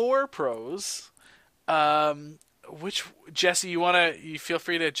with more pros. Which, Jesse, you feel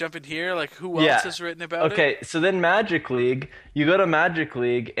free to jump in here? Like, who else has written about it? Okay, so then Magic League, you go to Magic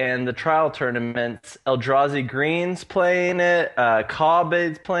League and the trial tournaments, Eldrazi Green's playing it,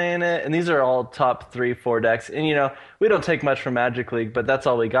 Kaabe's playing it, and these are all top 3-4 decks. And, we don't take much from Magic League, but that's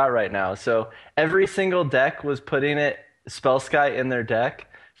all we got right now. So every single deck was putting Spellskite in their deck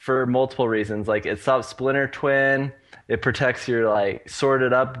for multiple reasons. Like, it stops Splinter Twin, it protects your,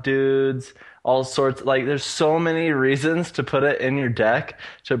 sorted up dudes, all sorts. There's so many reasons to put it in your deck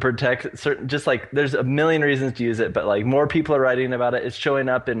to protect certain. Just there's a million reasons to use it, but more people are writing about it. It's showing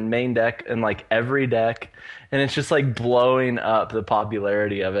up in main deck and every deck, and it's just blowing up the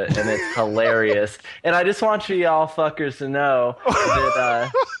popularity of it, and it's hilarious. And I just want you all fuckers to know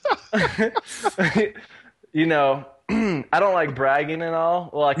that I don't like bragging and all.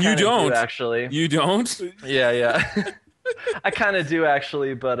 Well, I kind of do actually. You don't? Yeah. I kind of do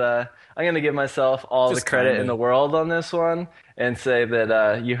actually, but I'm going to give myself all the credit in the world on this one and say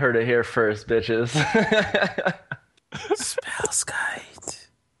that you heard it here first, bitches. Spellskite.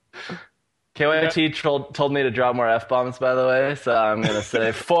 KYT told me to drop more F-bombs, by the way, so I'm going to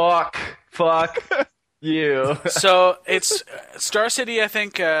say, fuck you. So it's Star City, I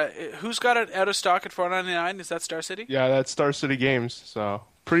think. Who's got it out of stock at $4.99? Is that Star City? Yeah, that's Star City Games, so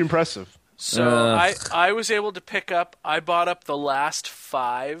pretty impressive. So I was able to pick up. I bought up the last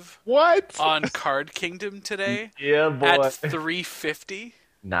 5. What? On Card Kingdom today? Yeah, boy. At $3.50.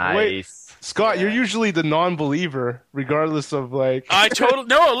 Nice. Wait, Scott, you're usually the non-believer, regardless of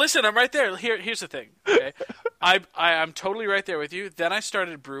no. Listen, I'm right there. Here's the thing. Okay, I'm totally right there with you. Then I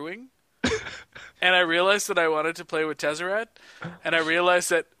started brewing, and I realized that I wanted to play with Tezzeret, and I realized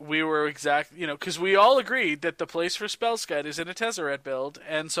that we were because we all agreed that the place for Spellskite is in a Tezzeret build,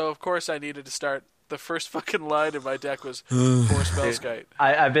 and so of course I needed to start the first fucking line in my deck was for Spellskite.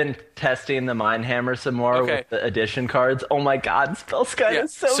 I've been testing the Mindhammer some more with the edition cards. Oh my god, Spellskite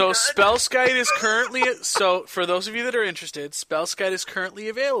is so good. Spellskite is currently... So, for those of you that are interested, Spellskite is currently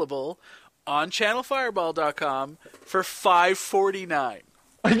available on channelfireball.com for $5.49.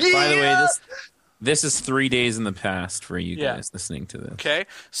 By the way, this is 3 days in the past for you guys listening to this. Okay,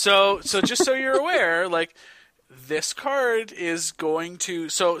 so just so you're aware, like, this card is going to...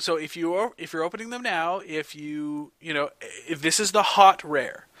 So if you're opening them now, if this is the hot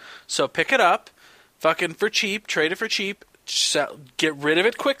rare. So pick it up, fucking for cheap, trade it for cheap, get rid of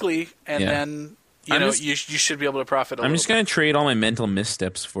it quickly, and then you should be able to profit a little. I'm just going to trade all my mental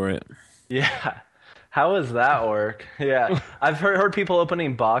missteps for it. Yeah. How does that work? Yeah. I've heard people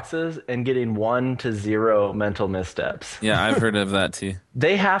opening boxes and getting 1 to 0 mental missteps. Yeah, I've heard of that too.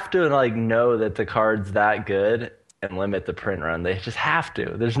 They have to know that the card's that good and limit the print run. They just have to.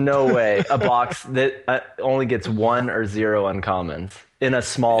 There's no way a box that only gets 1 or 0 uncommons in a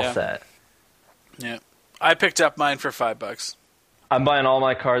small set. Yeah. I picked up mine for $5. I'm buying all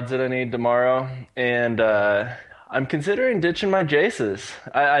my cards that I need tomorrow, and I'm considering ditching my Jaces.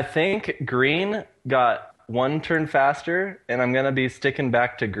 I think green got 1 turn faster, and I'm going to be sticking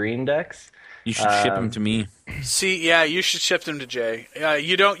back to green decks. You should ship them to me. See, yeah, you should ship them to Jay.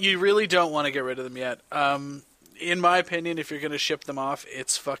 You really don't want to get rid of them yet. In my opinion, if you're going to ship them off,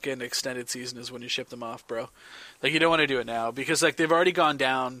 it's fucking extended season is when you ship them off, bro. Like, you don't want to do it now, because, like, they've already gone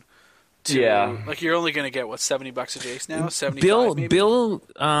down to, like, you're only going to get, what, $70 a Jace now? 75 maybe? Bill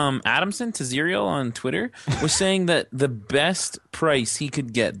Adamson, Taziriel on Twitter, was saying that the best price he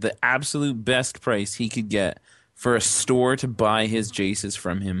could get, the absolute best price he could get for a store to buy his Jaces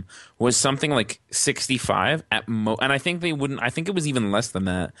from him was something like 65 at most. And I think it was even less than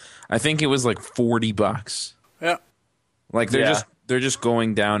that. I think it was like $40. Yeah. Like, they're just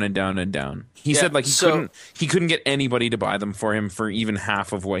going down and down and down. He said, like, he couldn't get anybody to buy them for him for even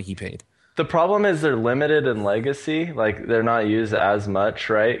half of what he paid. The problem is they're limited in Legacy. Like, they're not used as much,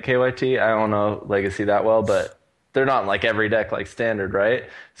 right? KYT, I don't know Legacy that well, but they're not in, like, every deck like Standard, right?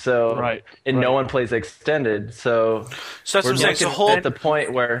 So, no one plays Extended. So that's what I'm saying. So hold at the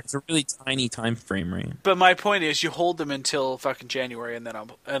point where it's a really tiny time frame, right? But my point is, you hold them until fucking January, and then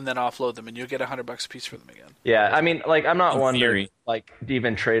offload them, and you'll get $100 a piece for them again. Yeah, I mean, like, I'm not one to, like,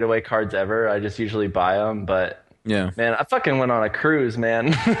 even trade away cards ever. I just usually buy them, but man, I fucking went on a cruise,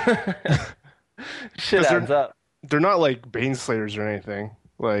 man. Shit adds up. They're not like Baneslayers or anything.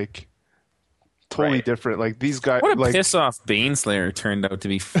 Like, totally different. Like, these guys. What a piss off Baneslayer turned out to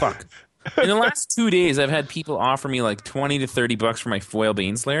be. Fuck. In the last 2 days, I've had people offer me like $20 to $30 for my foil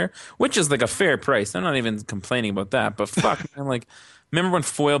Baneslayer, which is like a fair price. I'm not even complaining about that, but fuck, man, like, remember when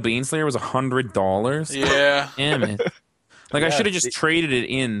foil Baneslayer was $100? Yeah. Damn it. Like, I should have just traded it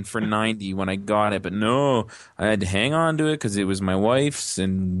in for 90 when I got it, but no, I had to hang on to it because it was my wife's,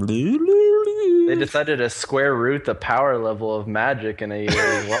 and they decided to square root the power level of Magic in a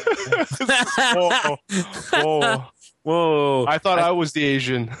year. Whoa. I thought I was the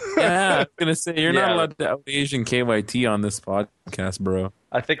Asian. Yeah, I was going to say, you're not allowed to out Asian KYT on this podcast, bro.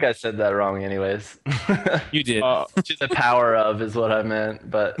 I think I said that wrong anyways. You did. The power of is what I meant,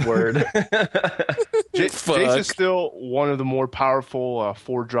 but word. Jace is still one of the more powerful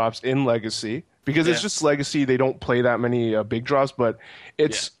 4-drops in Legacy, because it's just Legacy. They don't play that many big drops, but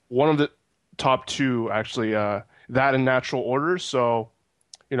it's one of the top 2, actually, that and Natural Order. So,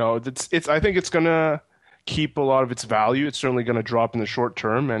 it's. I think it's going to keep a lot of its value. It's certainly going to drop in the short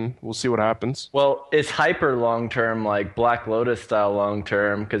term, and we'll see what happens. Well, it's hyper long term, like Black Lotus style long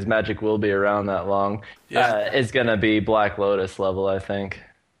term, because Magic will be around that long. It's going to be Black Lotus level, I think.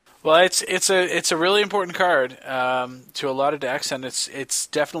 Well, it's a really important card to a lot of decks, and it's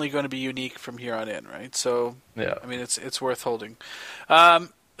definitely going to be unique from here on in, right? So I mean, it's worth holding.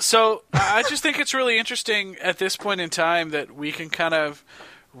 So I just think it's really interesting at this point in time that we can kind of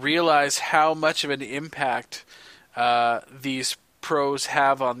realize how much of an impact these pros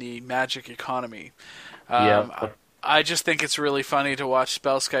have on the Magic economy. I just think it's really funny to watch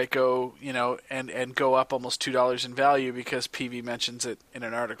Spellskite go, and go up almost $2 in value because PV mentions it in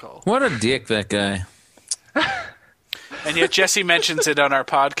an article. What a dick, that guy. And yet Jesse mentions it on our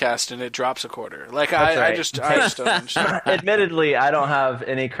podcast and it drops a quarter. Like, I just don't understand. Admittedly, I don't have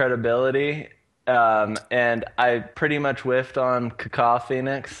any credibility. And I pretty much whiffed on Kaka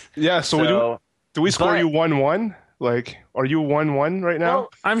Phoenix. Yeah, so do we score you 1-1? Like, are you 1-1 right now?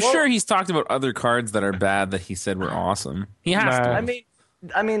 I'm sure he's talked about other cards that are bad that he said were awesome. He has to.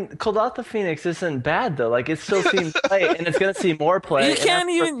 I mean, Kuldotha Phoenix isn't bad though. Like, it still seems play, and it's going to see more play. You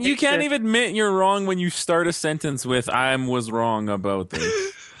can't even admit you're wrong when you start a sentence with "I was wrong about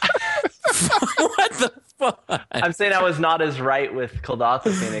this." What I'm saying I was not as right with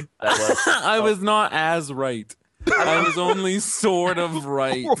Kuldotha Phoenix as I was. I was not as right. I was only sort of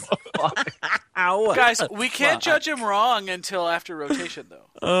right. Ow. Guys, we can't judge him wrong until after rotation, though.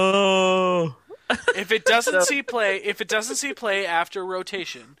 Oh. If it doesn't see play after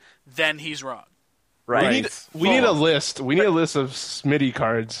rotation, then he's wrong. Right. We need a list. We need a list of Smitty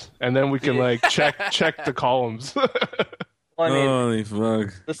cards, and then we can like check the columns. Well, I mean, Holy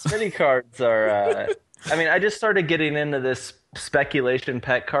fuck. the Smitty cards are. I mean, I just started getting into this speculation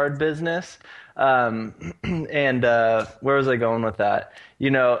pet card business. And where was I going with that?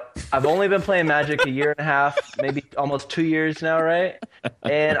 You know, I've only been playing Magic a year and a half, maybe almost 2 years now, right?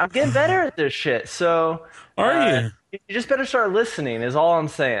 And I'm getting better at this shit. So, Are you? You just better start listening. Is all I'm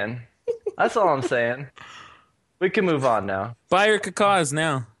saying. That's all I'm saying. We can move on now. Buy your cacaws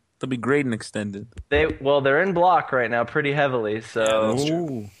now. They'll be great and extended. They're in block right now pretty heavily. So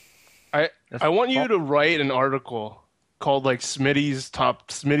Ooh. I want you to write an article called like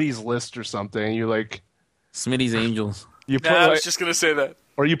Smitty's list or something. You like Smitty's Angels. you put I like, was just gonna say that.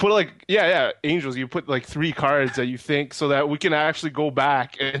 or you put like Angels. You put like 3 cards that you think so that we can actually go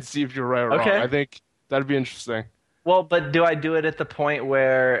back and see if you're right or wrong. Okay. I think that'd be interesting. well, but do I do it at the point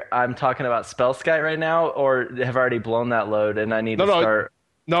where I'm talking about Spellskite right now, or have I already blown that load and I need to start?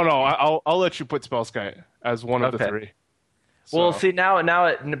 No, I'll let you put Spellskite as one of the 3. Well, So- see now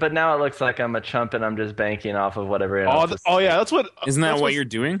it looks like I'm a chump and I'm just banking off of whatever. yeah, that's what. Isn't that that's what you're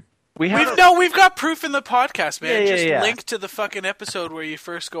doing? We've got proof in the podcast, man. Yeah, Just yeah. link to the fucking episode where you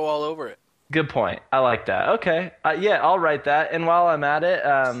first go all over it. Good point. I like that. Okay. I'll write that. And while I'm at it,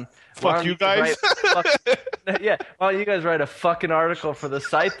 why Fuck don't you guys. yeah. Why don't you guys write a fucking article for the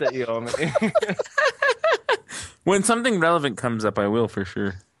site that you owe me? When something relevant comes up, I will for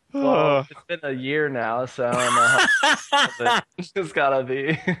sure. Well, it's been a year now, so I don't know how it's just gotta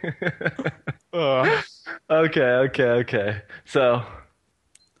be. Okay. So,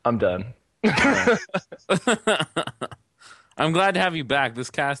 I'm done. I'm glad to have you back. This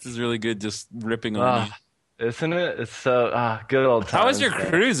cast is really good, just ripping on you. Isn't it? It's so good old times. How was your man.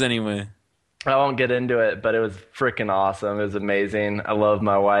 cruise anyway? I won't get into it, but it was freaking awesome. It was amazing. I love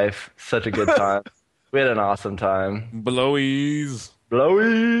my wife. Such a good time. We had an awesome time. Blowies.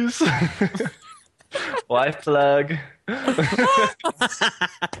 Blowies. Wife plug.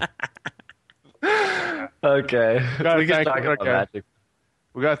 Okay. We can talk about Magic.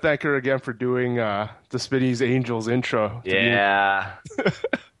 We gotta thank her again for doing the Smitty's Angels intro. Yeah.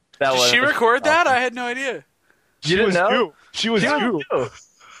 Did she record that? I had no idea. You didn't know? You. She was you.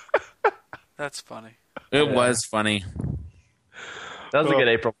 That's funny. It was funny. That was a good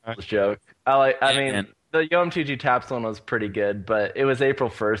April Fool's joke. I mean, And- the YoMTG Taps one was pretty good, but it was April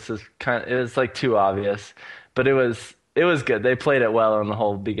 1st. It was like too obvious, but it was good. They played it well in the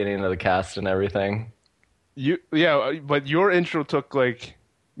whole beginning of the cast and everything. But your intro took like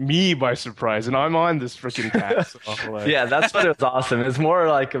me by surprise, and I'm on this freaking cast. So, like, Yeah, that's what it was awesome. It's more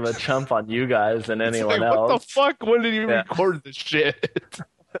like of a chump on you guys than it's anyone like, else. what the fuck? When did you Yeah. record this shit?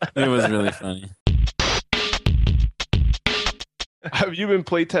 It was really funny. Have you been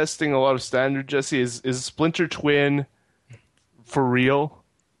playtesting a lot of standard, Jesse? Is Splinter Twin for real?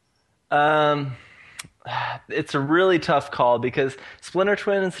 It's a really tough call because Splinter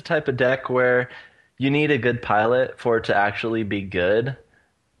Twin is the type of deck where you need a good pilot for it to actually be good.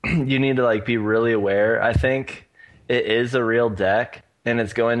 You need to be really aware. I think it is a real deck, and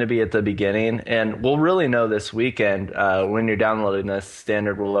it's going to be at the beginning. And we'll really know this weekend when you're downloading this.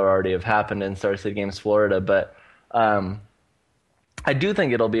 Standard will already have happened in Star City Games Florida, but I do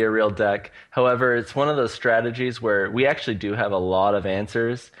think it'll be a real deck. However, it's one of those strategies where we actually do have a lot of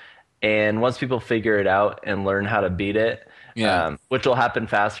answers, and once people figure it out and learn how to beat it, which will happen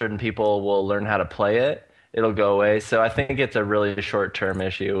faster than people will learn how to play it, it'll go away. So I think it's a really short-term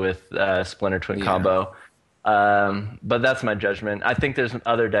issue with Splinter Twin combo. But that's my judgment. I think there's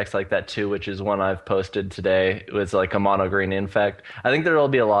other decks like that too, which is one I've posted today. It was like a mono green infect. I think there will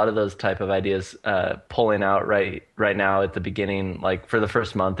be a lot of those type of ideas pulling out right now at the beginning, like for the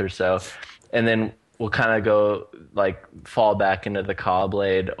first month or so, and then we'll kind of go fall back into the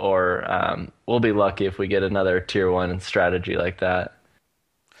Cawblade, or we'll be lucky if we get another tier 1 strategy like that.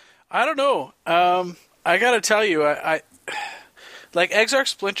 I don't know. I gotta tell you, I Exarch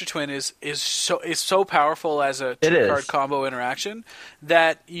Splinter Twin is so powerful as a 2-card combo interaction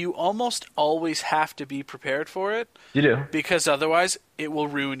that you almost always have to be prepared for it. You do, because otherwise it will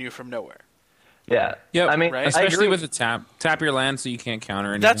ruin you from nowhere. Yeah. Yep. I mean, right? Especially with a tap your land so you can't counter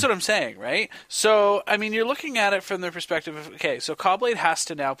anything. That's what I'm saying, right? So, I mean, you're looking at it from the perspective of, okay, so Cawblade has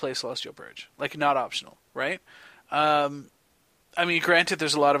to now play Celestial Purge, not optional, right? I mean, granted,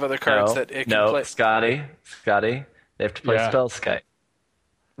 there's a lot of other cards that it can play. Scotty, they have to play Spellskite.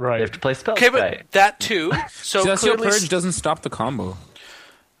 Right. They have to play Spellskite. Okay, but that too. So Celestial clearly, Purge doesn't stop the combo.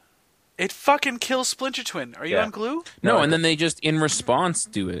 it fucking kills Splinter Twin. Are you on glue? No, and then they just in response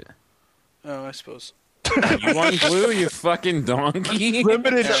do it. Oh, I suppose. You want glue, you fucking donkey?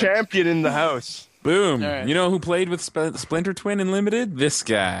 Limited champion in the house. Boom. All right. You know who played with Splinter Twin in Limited? This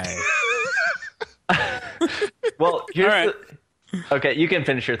guy. Well, here's All right. Okay, you can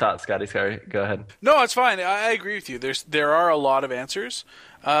finish your thoughts, Scotty. Sorry, go ahead. No, it's fine. I agree with you. There are a lot of answers.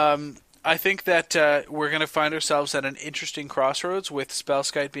 I think that we're going to find ourselves at an interesting crossroads with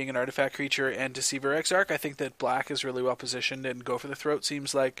Spellskite being an artifact creature and Deceiver Exarch. I think that Black is really well positioned, and Go for the Throat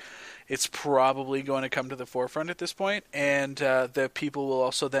seems like it's probably going to come to the forefront at this point. And the people will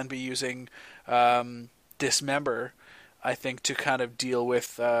also then be using Dismember, I think, to kind of deal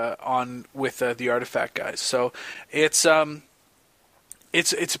with the artifact guys. So it's a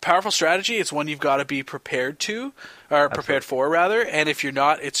powerful strategy. It's one you've got to be prepared to, or prepared for rather. And if you're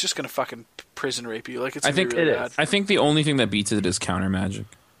not, it's just gonna fucking prison rape you. Like it's gonna be really bad. I think the only thing that beats it is counter magic.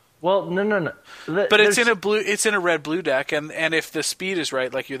 Well, no. But it's in a red-blue deck, and if the speed is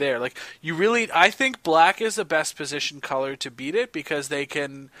right, like you're there. Like you really, I think Black is the best positioned color to beat it because they've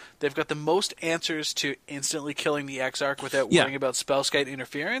got the most answers to instantly killing the Exarch without worrying about Spellskite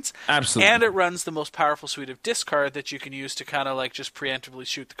interference. Absolutely. And it runs the most powerful suite of discard that you can use to kind of like just preemptively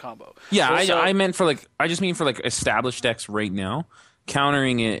shoot the combo. Yeah, I just mean for established decks right now.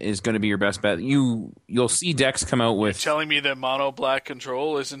 Countering it is going to be your best bet. You'll see decks come out with. You're telling me that mono black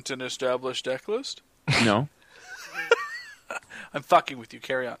control isn't an established deck list? No. I'm fucking with you.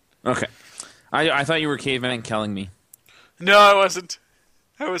 Carry on. Okay. I thought you were caveman killing me. No, I wasn't.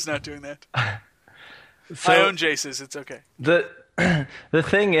 I was not doing that. So, I own Jace's. It's okay. The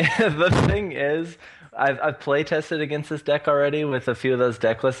thing is, I've play tested against this deck already with a few of those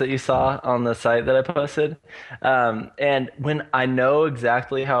deck lists that you saw on the site that I posted. And when I know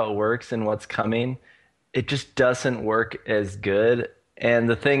exactly how it works and what's coming, it just doesn't work as good. And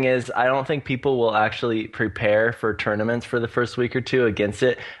the thing is, I don't think people will actually prepare for tournaments for the first week or two against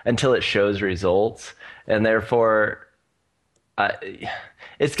it until it shows results. And therefore,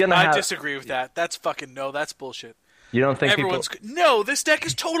 it's going to I disagree with that. That's fucking that's bullshit. You don't think No, this deck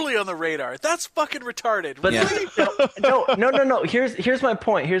is totally on the radar. That's fucking retarded. But no. Here's my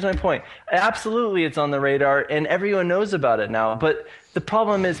point. Absolutely, it's on the radar, and everyone knows about it now. But the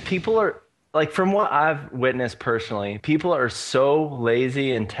problem is, people are like, from what I've witnessed personally, people are so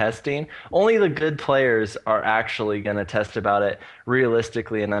lazy in testing. Only the good players are actually going to test about it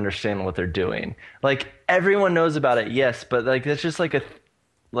realistically and understand what they're doing. Like, everyone knows about it, yes, but like it's just like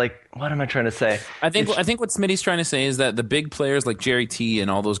what am I trying to say? I think what Smitty's trying to say is that the big players like Jerry T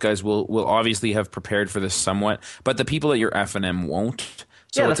and all those guys will obviously have prepared for this somewhat, but the people at your FNM won't.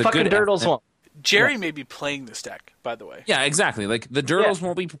 So yeah, it's the fucking Dirtles won't. Jerry may be playing this deck, by the way. Yeah, exactly. Like the Dirtles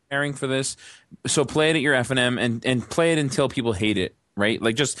won't be preparing for this, so play it at your FNM and play it until people hate it, right?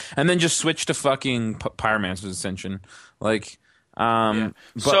 Like just switch to fucking Pyromancer's Ascension, like. But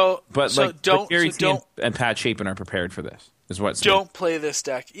Jerry T and Pat Chapin are prepared for this. Don't play this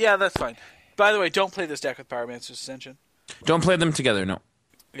deck. Yeah, that's fine. By the way, don't play this deck with Pyromancer's Ascension. Don't play them together. No.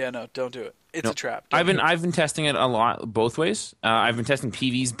 Yeah, no, don't do it. It's a trap. I've been testing it a lot both ways. I've been testing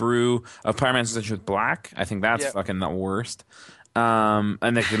PV's brew of Pyromancer's Ascension with Black. I think that's fucking the worst. And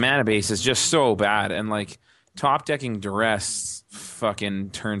the mana base is just so bad. And like top decking Duress fucking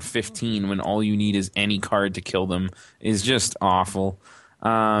turn 15 when all you need is any card to kill them is just awful.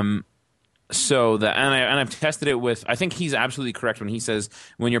 I've tested it with. I think he's absolutely correct when he says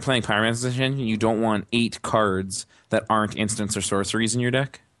when you're playing Pyromancer's Ascension, you don't want 8 cards that aren't instants or sorceries in your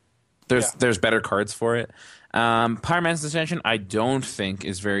deck. There's better cards for it. Pyromancer's Ascension, I don't think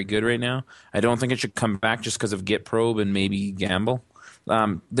is very good right now. I don't think it should come back just because of Git Probe and maybe Gamble.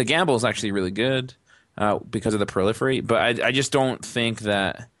 The Gamble is actually really good because of the Proliferate, but I just don't think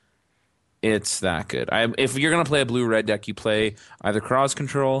that it's that good. If you're going to play a blue-red deck, you play either Cross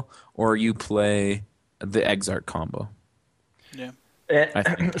Control or you play the Exarch combo. Yeah.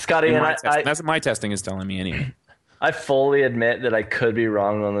 Scotty, that's what my testing is telling me anyway. I fully admit that I could be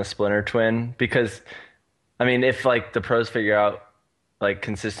wrong on the Splinter Twin because, I mean, if like the pros figure out like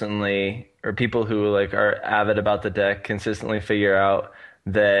consistently, or people who like are avid about the deck consistently figure out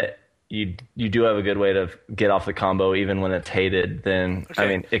that you do have a good way to get off the combo even when it's hated, then I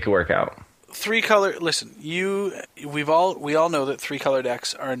mean it could work out. 3-color. Listen, we all know that 3-color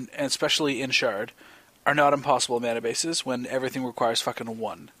decks are, and especially in Shard, are not impossible mana bases when everything requires fucking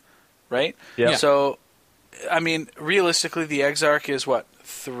 1, right? Yeah. So, I mean, realistically, the Exarch is what,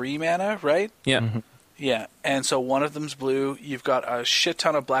 3 mana, right? Yeah. Mm-hmm. Yeah. And so one of them's blue. You've got a shit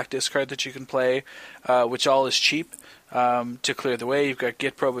ton of black discard that you can play, which all is cheap to clear the way. You've got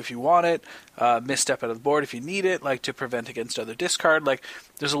Git Probe if you want it, Misstep out of the board if you need it, like to prevent against other discard. Like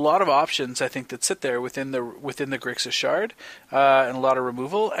there's a lot of options I think that sit there within the Grixis Shard, and a lot of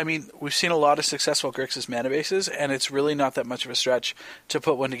removal. I mean, we've seen a lot of successful Grixis mana bases, and it's really not that much of a stretch to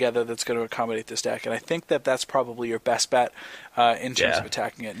put one together that's going to accommodate this deck. And I think that that's probably your best bet in terms of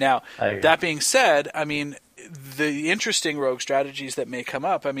attacking it. Now, that being said, I mean, the interesting rogue strategies that may come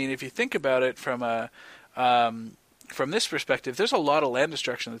up, I mean, if you think about it from this perspective, there's a lot of land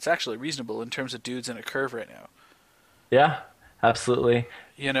destruction that's actually reasonable in terms of dudes in a curve right now. Yeah, absolutely.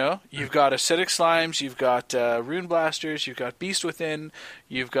 You know, you've got Acidic Slimes, you've got Rune Blasters, you've got Beast Within,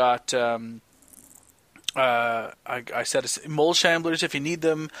 you've got I said Mole Shamblers if you need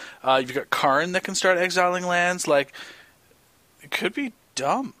them. You've got Karn that can start exiling lands. Like, it could be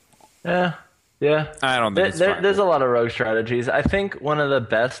dumb. Yeah, I don't think there's a lot of rogue strategies. I think one of the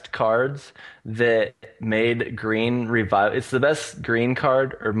best cards that made green revive. It's the best green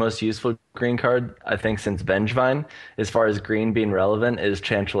card or most useful green card I think since Vengevine, as far as green being relevant, is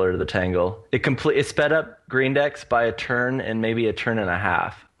Chancellor of the Tangle. It sped up green decks by a turn and maybe a turn and a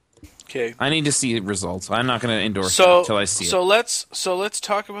half. Okay, I need to see results. I'm not going to endorse it until I see it. So let's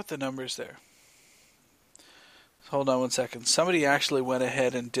talk about the numbers there. Hold on one second. Somebody actually went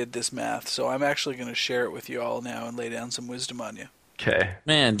ahead and did this math, so I'm actually going to share it with you all now and lay down some wisdom on you. Okay.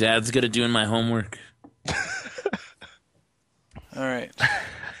 Man, Dad's good at doing my homework. All right.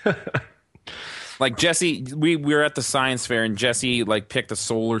 Like Jesse, we were at the science fair, and Jesse like picked a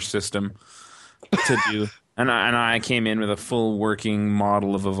solar system to do, and I came in with a full working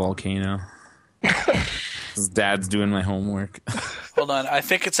model of a volcano. Dad's doing my homework. Hold on. I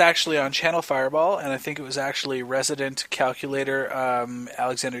think it's actually on Channel Fireball, and I think it was actually resident calculator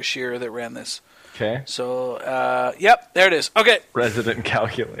Alexander Shearer that ran this. Okay. So, yep, there it is. Okay. Resident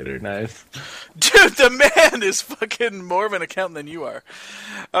calculator, nice. Dude, the man is fucking more of an accountant than you are.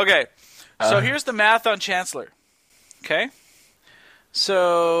 Okay. So here's the math on Chancellor. Okay.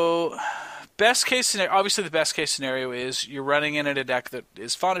 So, best case scenario, obviously the best case scenario is you're running in a deck that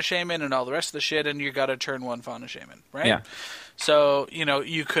is Fauna Shaman and all the rest of the shit, and you got a turn one Fauna Shaman, right? Yeah. So, you know,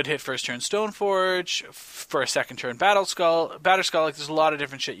 you could hit first turn Stoneforge, for a second turn Batterskull. Like, there's a lot of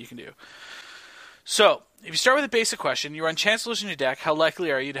different shit you can do. So, if you start with a basic question, you run Chancellors in your deck, how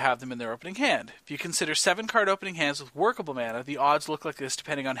likely are you to have them in their opening hand? If you consider 7-card opening hands with workable mana, the odds look like this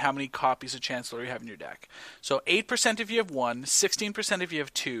depending on how many copies of Chancellor you have in your deck. So 8% if you have 1, 16% if you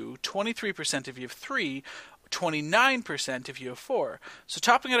have 2, 23% if you have 3, 29% if you have 4. So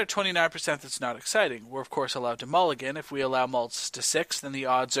topping out at 29%, that's not exciting. We're, of course, allowed to mulligan. If we allow mults to 6, then the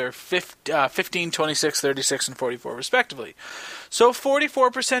odds are 15, 26, 36, and 44, respectively. So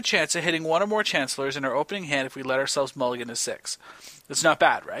 44% chance of hitting one or more Chancellors in our opening hand if we let ourselves mulligan to 6. That's not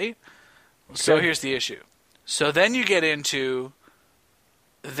bad, right? Okay. So here's the issue. So then you get into...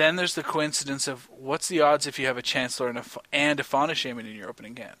 Then there's the coincidence of what's the odds if you have a Chancellor and a Fauna Shaman in your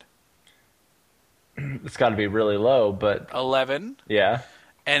opening hand? It's got to be really low, but... 11. Yeah.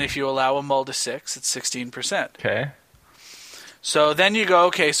 And if you allow a mull to 6, it's 16%. Okay. So then you go,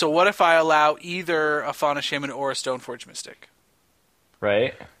 okay, so what if I allow either a Fauna Shaman or a Stoneforge Mystic?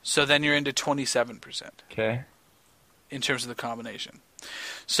 Right. So then you're into 27%. Okay. In terms of the combination.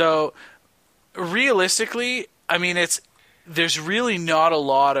 So realistically, I mean, there's really not a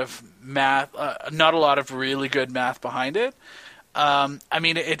lot of math, not a lot of really good math behind it. I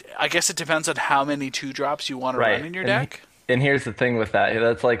mean, I guess it depends on how many 2-drops you want to run in your deck. And here's the thing with that.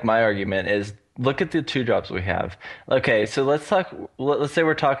 That's like my argument is look at the 2-drops we have. Okay, so let's say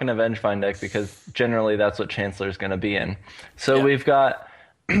we're talking a Vengevine deck because generally that's what Chancellor is going to be in. So we've got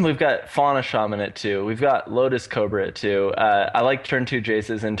Fauna Shaman at 2. We've got Lotus Cobra at 2. I like turn 2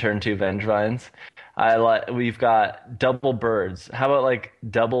 Jaces and turn 2 Vengevines. We've got double birds. How about like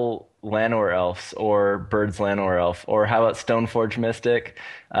double Llanowar Elves or Birds Llanowar Elf? Or how about Stoneforge Mystic?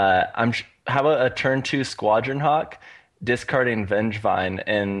 How about a turn 2 Squadron Hawk, discarding Vengevine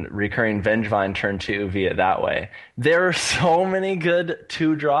and recurring Vengevine turn 2 via that way? There are so many good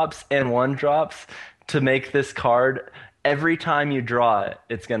 2-drops and 1-drops to make this card. Every time you draw it,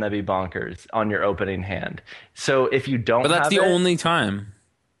 it's going to be bonkers on your opening hand. So if you don't have it... But that's the only time.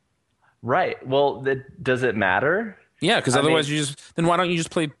 Right. Well, does it matter? Yeah, because otherwise then why don't you just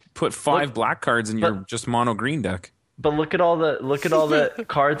put 5 black cards in your just mono green deck? But look at all the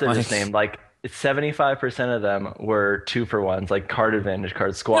cards I just named. Like 75% of them were 2-for-1s, like card advantage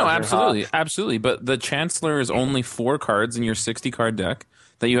cards, Squadron Hawks. Absolutely. But the Chancellor is only 4 cards in your 60-card deck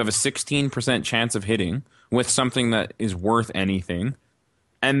that you have a 16% chance of hitting with something that is worth anything.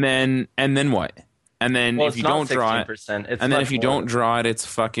 And then what? And then Well, if you it's not don't draw it, 16%, it's and then much if you more. don't draw it, it's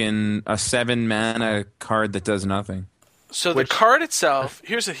fucking a 7 mana card that does nothing. So the card itself,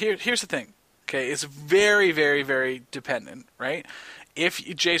 here's the thing. Okay, it's very, very, very dependent, right?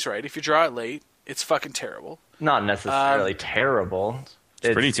 Jay's right. If you draw it late, it's fucking terrible. Not necessarily terrible.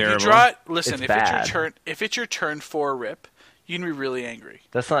 It's pretty terrible. You draw it. Listen, It's if bad. it's your turn 4 rip, you can be really angry.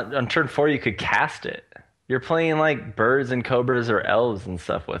 That's not on turn 4. You could cast it. You're playing like birds and cobras or elves and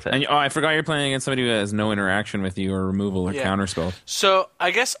stuff with it. And I forgot you're playing against somebody who has no interaction with you or removal or counterspell. So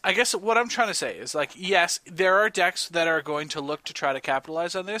I guess what I'm trying to say is, like, yes, there are decks that are going to look to try to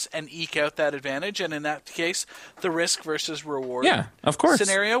capitalize on this and eke out that advantage, and in that case, the risk versus reward of course.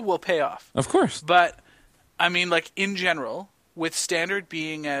 scenario will pay off. Of course. But I mean, like, in general, with standard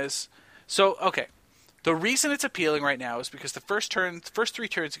being okay. The reason it's appealing right now is because the first 3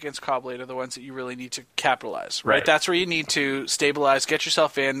 turns against Cobblade are the ones that you really need to capitalize, right? That's where you need to stabilize, get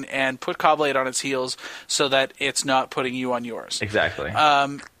yourself in, and put Cobblade on its heels so that it's not putting you on yours. Exactly.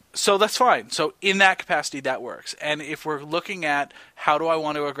 So that's fine. So in that capacity, that works. And if we're looking at how do I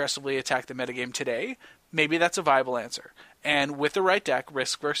want to aggressively attack the metagame today, maybe that's a viable answer. And with the right deck,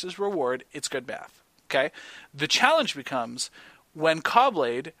 risk versus reward, it's good math. Okay? The challenge becomes when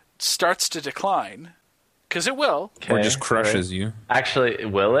Cobblade starts to decline, because it will. Or just crushes you. Actually,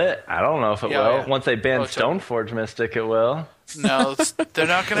 will it? I don't know if it will. Yeah. Once they ban Stoneforge Mystic, it will. No, they're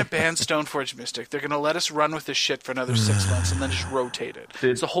not going to ban Stoneforge Mystic. They're going to let us run with this shit for another 6 months and then just rotate it.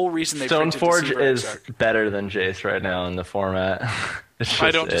 Dude, it's the whole reason they printed Stoneforge Deceiver is Exarch. better than Jace right now in the format.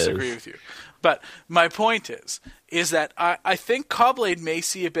 I don't disagree with you. But my point is that I think Cobblade may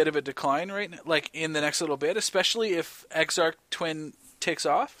see a bit of a decline right now, like in the next little bit, especially if Exarch Twin takes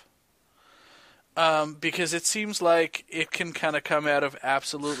off. Because it seems like it can kind of come out of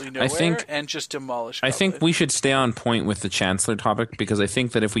absolutely nowhere and just demolish Cobblade. I think we should stay on point with the Chancellor topic, because I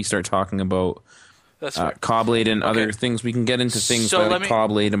think that if we start talking about Cobblade and other things, we can get into things like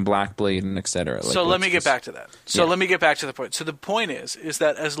Cobblade and Blackblade and etc. Like, so let me get back to that. Let me get back to the point. So the point is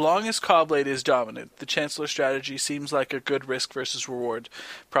that as long as Cobblade is dominant, the Chancellor strategy seems like a good risk versus reward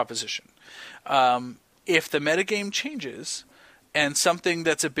proposition. If the metagame changes and something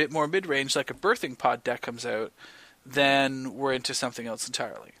that's a bit more mid-range, like a Birthing Pod deck comes out, then we're into something else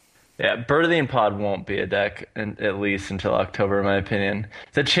entirely. Yeah, Birthing Pod won't be a deck at least until October, in my opinion.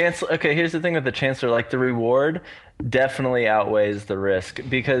 The Chancellor. Okay, here's the thing with the Chancellor. Like, the reward definitely outweighs the risk,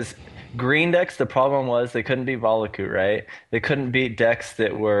 because green decks, the problem was they couldn't beat Valakut, right? They couldn't beat decks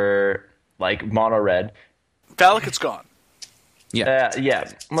that were like mono red. Valakut's gone. Yeah,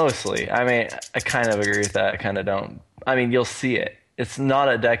 mostly. I mean, I kind of agree with that. I kind of don't. I mean, you'll see it. It's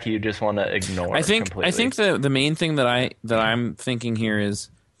not a deck you just want to ignore. I think the main thing that I'm thinking here is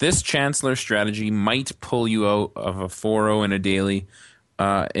this Chancellor strategy might pull you out of a 4-0 in a daily.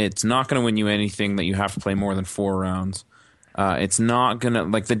 It's not going to win you anything that you have to play more than 4 rounds. It's not going to,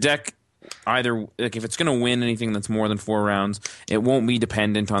 like, the deck either, like, if it's going to win anything that's more than 4 rounds, it won't be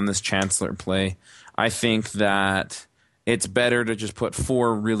dependent on this Chancellor play. I think that it's better to just put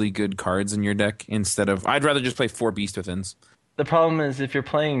 4 really good cards in your deck instead of... I'd rather just play 4 Beast Withins. The problem is if you're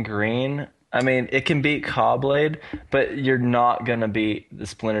playing green, I mean, it can beat Cobblade, but you're not going to beat the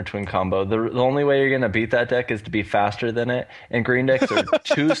Splinter Twin combo. The only way you're going to beat that deck is to be faster than it, and green decks are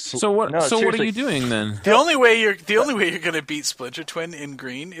too slow. So what are you doing then? The only way you're going to beat Splinter Twin in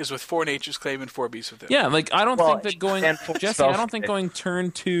green is with 4 Nature's Claim and 4 Beast Within. Yeah, like, I don't think that going... Jesse, I don't think going turn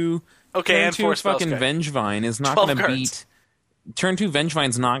 2... Okay, and 4 fucking Vengevine is not going to beat... Turn 2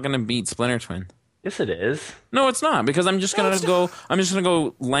 Vengevine's not going to beat Splinter Twin. Yes, it is. No, it's not, because I'm just going to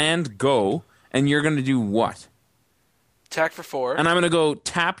go land, go, and you're going to do what? Attack for 4. And I'm going to go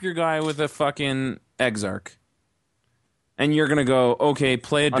tap your guy with a fucking Exarch. And you're going to go, okay,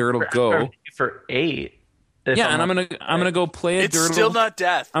 play a Dirtle, go. For 8. Yeah, and I'm gonna go play a Dirtle. It's still not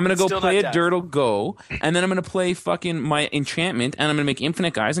death. I'm gonna go play a Dirtle, go, and then I'm gonna play fucking my enchantment, and I'm gonna make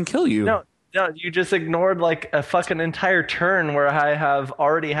infinite guys and kill you. No, you just ignored like a fucking entire turn where I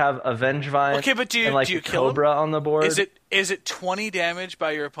already have a Vengevine. Okay, but do you kill Cobra on the board? Is it 20 damage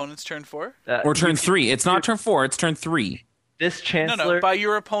by your opponent's turn 4? Or turn 3? It's not turn 4. It's turn 3. This Chancellor. No, by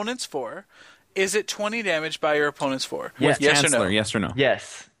your opponent's 4. Is it 20 damage by your opponent's 4? Yes, yes Chancellor, or no? Yes or no?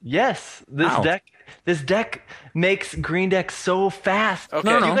 Yes. This deck makes green deck so fast.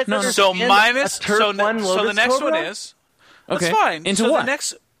 Okay. No. So minus turn 1 Lotus so the next Cobra? one is. Okay. That's fine. Into so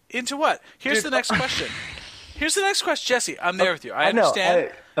what? Into what? Here's the next question. Jesse. I'm there with you. I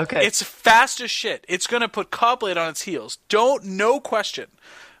understand. Okay. It's fast as shit. It's going to put Cobblade on its heels. No question.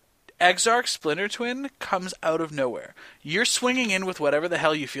 Exarch Splinter Twin comes out of nowhere. you're swinging in with whatever the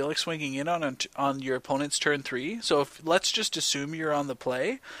hell you feel like swinging in on your opponent's turn 3. So let's just assume you're on the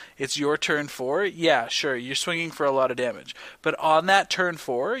play. It's your turn 4. Yeah, sure, you're swinging for a lot of damage. But on that turn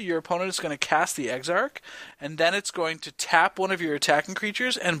 4, your opponent is going to cast the Exarch, and then it's going to tap one of your attacking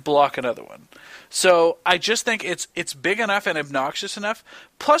creatures and block another one. So I just think it's big enough and obnoxious enough.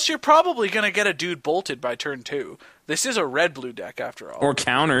 Plus, you're probably going to get a dude bolted by turn 2. This is a red-blue deck after all. Or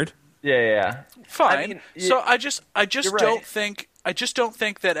countered. Yeah. Fine. I mean, so I just don't right. think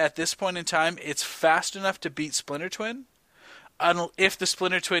that at this point in time it's fast enough to beat Splinter Twin, if the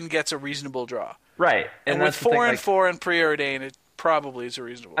Splinter Twin gets a reasonable draw. Right. And with 4 and 4 and preordain, it probably is a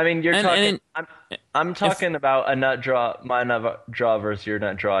reasonable. I mean, you're And- talking. I'm talking about a nut draw, my nut draw versus your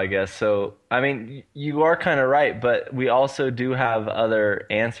nut draw, I guess. So I mean, you are kind of right, but we also do have other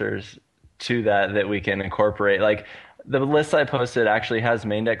answers to that we can incorporate. Like the list I posted actually has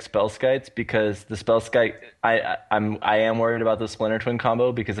main deck Spellskites, because the Spellskite, I am worried about the Splinter Twin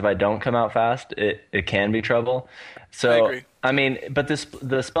combo, because if I don't come out fast, it can be trouble. So I agree. I mean, but the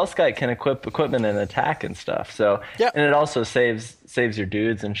Spellskite can equip equipment and attack and stuff. So Yep. and it also saves your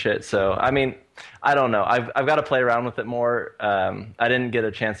dudes and shit. So I mean, I don't know. I've got to play around with it more. I didn't get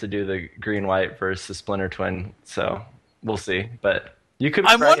a chance to do the green white versus the Splinter Twin, so we'll see. But you could.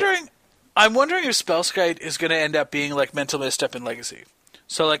 I'm wondering if Spellskite is going to end up being like Mental Misstep in Legacy.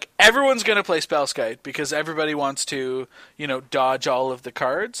 So like everyone's going to play Spellskite because everybody wants to, dodge all of the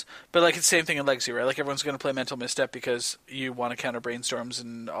cards. But like it's the same thing in Legacy, right? Like everyone's going to play Mental Misstep because you want to counter Brainstorms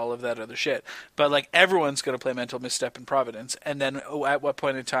and all of that other shit. But like everyone's going to play Mental Misstep in Providence. And then at what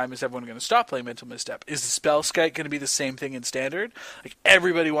point in time is everyone going to stop playing Mental Misstep? Is the Spellskite going to be the same thing in Standard? Like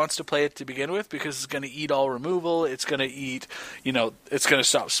everybody wants to play it to begin with because it's going to eat all removal. It's going to eat, it's going to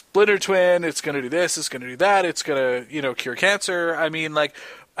stop Splinter Twin. It's going to do this. It's going to do that. It's going to, cure cancer. I mean, like,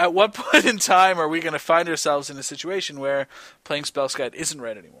 at what point in time are we going to find ourselves in a situation where playing Spellskite isn't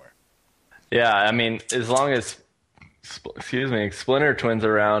right anymore? Yeah, I mean, as long as Splinter Twin's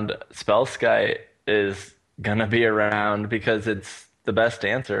around, Spellskite is gonna be around because it's the best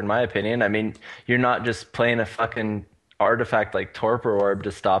answer, in my opinion. I mean, you're not just playing a fucking artifact like Torpor Orb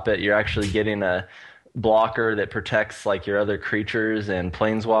to stop it. You're actually getting a blocker that protects like your other creatures and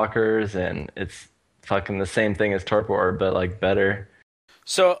planeswalkers, and it's fucking the same thing as Torpor Orb, but like better.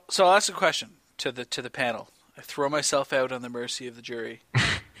 So I'll ask a question to the panel. I throw myself out on the mercy of the jury.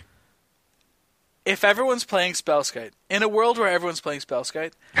 If everyone's playing Spellskite, in a world where everyone's playing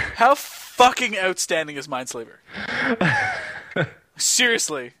Spellskite, how fucking outstanding is Mindslaver?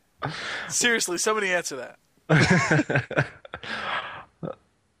 Seriously, somebody answer that.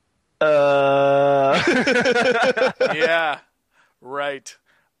 Yeah, right.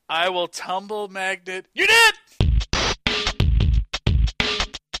 I will tumble magnet. You did!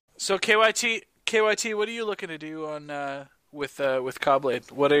 So KYT, what are you looking to do on with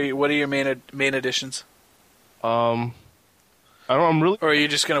Cobblade? What are your main additions? I'm really Or are you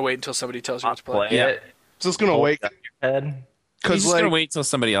just gonna wait until somebody tells you what to play? Yeah. just gonna wait Head. He's because just gonna wait till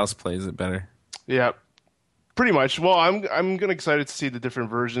somebody else plays it better. yeah, pretty much. Well, I'm gonna excited to see the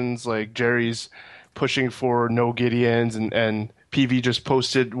different versions. Like Jerry's pushing for no Gideons, and PV just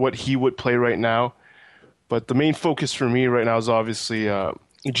posted what he would play right now. But the main focus for me right now is obviously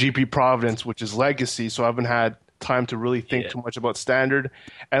GP Providence, which is Legacy. So I haven't had time to really think too much about Standard.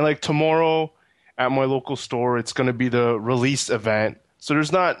 And like tomorrow at my local store, it's going to be the release event. So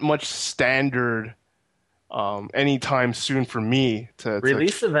there's not much Standard anytime soon for me to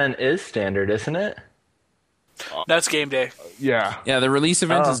Release event is Standard, isn't it? That's game day. Yeah. Yeah, the release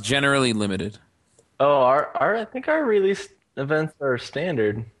event is generally limited. Oh, I think our release events are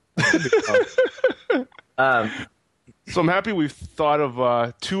Standard. So I'm happy we've thought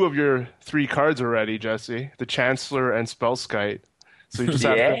of 2 of your 3 cards already, Jesse. The Chancellor and Spellskite. So you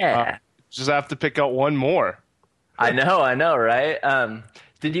just have to pick out one more. I know, right?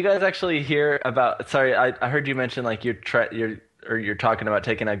 Did you guys actually hear about? Sorry, I heard you mention like you're talking about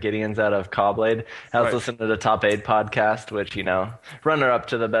taking out Gideons out of Cobblade. I was Right. listening to the Top 8 podcast, which runner up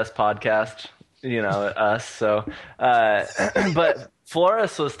to the best podcast, us. So, but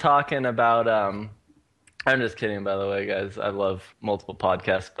Flores was talking about. I'm just kidding, by the way, guys. I love multiple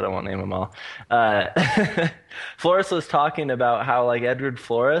podcasts, but I won't name them all. Flores was talking about how like Edward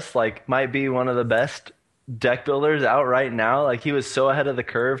Flores like might be one of the best deck builders out right now. Like he was so ahead of the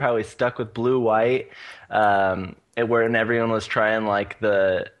curve, how he stuck with blue-white, and everyone was trying like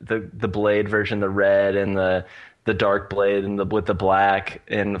the blade version, the red and the dark blade and with the black,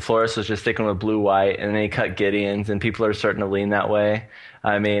 and Flores was just sticking with blue-white, and then he cut Gideons, and people are starting to lean that way.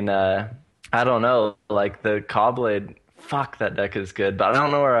 I mean, I don't know, like the Cobblade Fuck, that deck is good, but I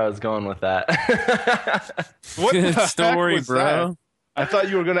don't know where I was going with that. What Good the heck story, was bro. that? I thought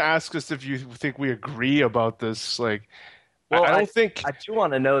you were going to ask us if you think we agree about this. Like, Well, I don't think I do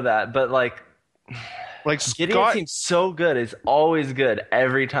want to know that, but like Gideon Scott. seems so good. He's always good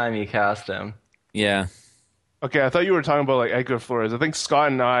every time you cast him. Yeah. Okay, I thought you were talking about like Edgar Flores. I think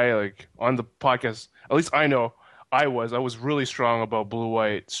Scott and I, like on the podcast, at least I know I was really strong about blue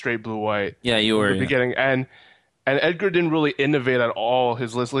white, straight blue white. Yeah, you were. In the beginning, and Edgar didn't really innovate at all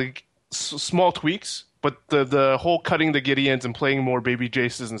his list, like small tweaks, but the whole cutting the Gideons and playing more baby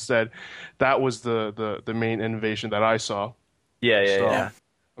Jaces instead, that was the main innovation that I saw. Yeah.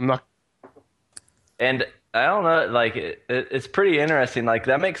 I'm not. And I don't know, like it's pretty interesting. Like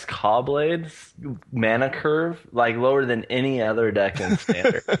that makes Caw-Blade's mana curve like lower than any other deck in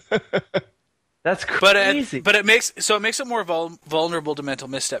Standard. That's crazy. But it makes it more vulnerable to mental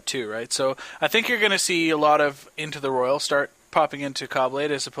misstep too, right? So I think you're going to see a lot of Into the Royal start popping into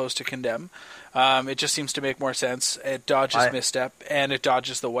Caw-Blade as opposed to Condemn. It just seems to make more sense. It dodges misstep and it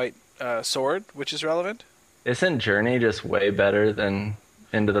dodges the white sword, which is relevant. Isn't Journey just way better than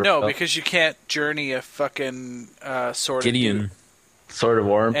Into the Royal? No, because you can't journey a fucking sword Gideon. Sword of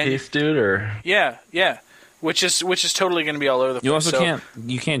War and Peace, dude, or yeah. Which is totally going to be all over the place. You also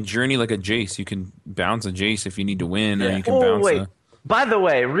can't journey like a Jace. You can bounce a Jace if you need to win, or you can bounce wait. By the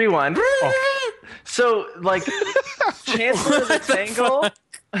way, rewind. So, like, Chancellor of the Tangle,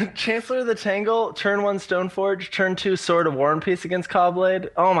 turn 1 Stoneforge, turn 2 Sword of War and Peace against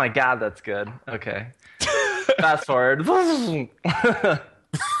Caw-Blade. Oh my god, that's good. Okay. Fast forward. What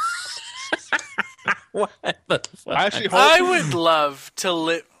the fuck? I would love to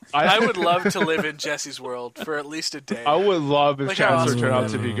live. I would love to live in Jesse's world for at least a day. I would love if Like, Chancellor awesome. turned out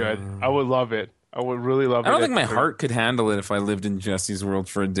to be good. I would love it. I would really love it. I don't think my heart could handle it if I lived in Jesse's world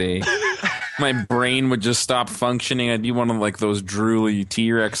for a day. My brain would just stop functioning. I'd be one of like those drooly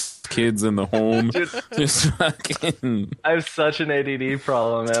T-Rex kids in the home. Just fucking. I have such an ADD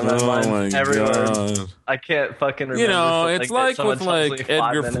problem, man. My Oh my mind's everywhere. god! I can't fucking remember. You know, something it's that like someone with tells me like 5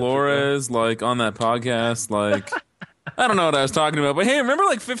 Edgar minutes ago. Flores, like on that podcast, like. I don't know what I was talking about, but hey, remember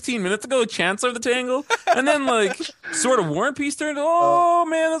like 15 minutes ago, Chancellor of the Tangle? And then like Sword of War and Peace turned, oh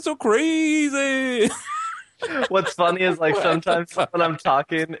man, that's so crazy. What's funny is like sometimes when I'm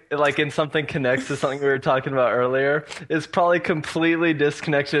talking, like in something connects to something we were talking about earlier, it's probably completely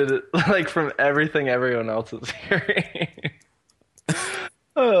disconnected, like from everything everyone else is hearing.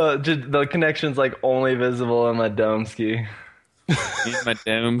 The connection's like only visible in my dome ski. In my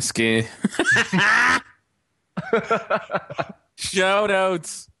dome ski. Shout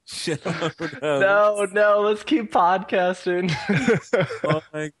outs. No, let's keep podcasting. Oh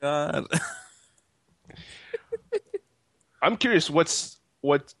my god. I'm curious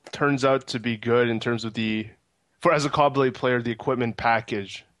what turns out to be good in terms of as a Caw-Blade player, the equipment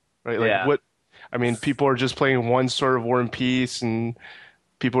package, right? Like Yeah. people are just playing one Sword of War and Peace, and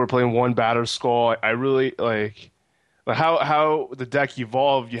people are playing one Batter Skull. I really like how the deck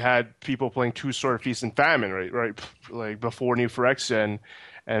evolved. You had people playing 2 Sword of Feast and Famine, right? Like before New Phyrexia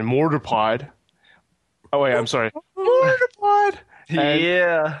and Mortarpod. Oh wait, I'm sorry, Mortarpod.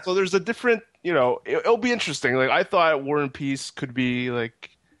 Yeah. So there's a different, it'll be interesting. Like I thought War and Peace could be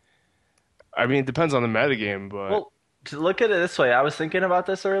like, it depends on the metagame, but Well, to look at it this way, I was thinking about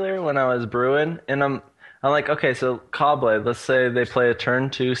this earlier when I was brewing, and I'm like, okay, so Caw-Blade, let's say they play a turn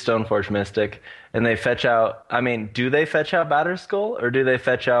 2 Stoneforge Mystic, and they fetch out, do they fetch out Batterskull, or do they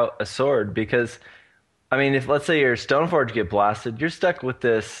fetch out a sword? Because, if let's say your Stoneforge get blasted, you're stuck with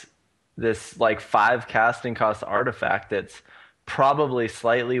this like 5 casting cost artifact that's probably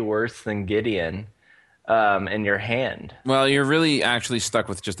slightly worse than Gideon in your hand. Well, you're really actually stuck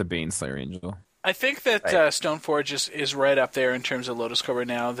with just a Baneslayer Angel. I think that Stoneforge is right up there in terms of Lotus Cobra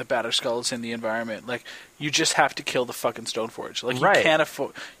now. The Batterskull is in the environment. Like, you just have to kill the fucking Stoneforge. Like,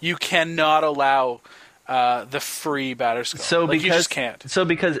 you cannot allow the free Batterskull. So you just can't. So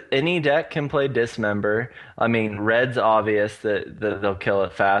because any deck can play Dismember. Red's obvious that they'll kill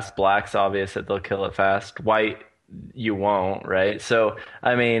it fast. Black's obvious that they'll kill it fast. White, you won't, right? So,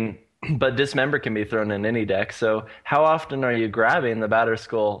 but Dismember can be thrown in any deck. So how often are you grabbing the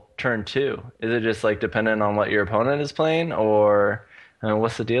Batterskull turn 2? Is it just like dependent on what your opponent is playing, or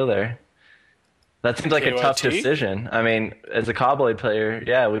what's the deal there? That seems like a tough decision. As a Caw-Blade player,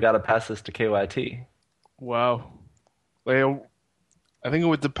 yeah, we got to pass this to KYT. wow. Like, I think it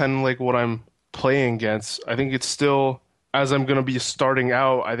would depend like what I'm playing against. I think it's still, as I'm going to be starting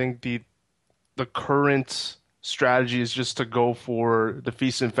out, I think the current strategy is just to go for the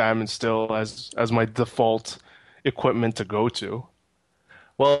Feast and Famine still as my default equipment to go to.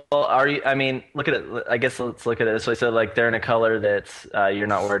 Well, are you? I mean, look at it. I guess let's look at it this way. So, like, they're in a color that's you're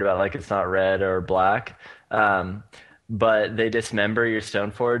not worried about, like it's not red or black. Um, but they dismember your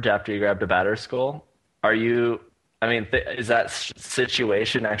Stoneforge after you grabbed a Batter Skull. Are you? I mean, is that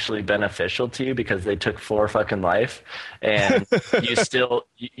situation actually beneficial to you because they took 4 fucking life, and you still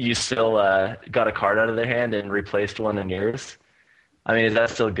got a card out of their hand and replaced one in yours? I mean, is that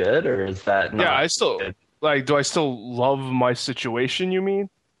still good, or is that not Yeah, I still good? like. Do I still love my situation? You mean?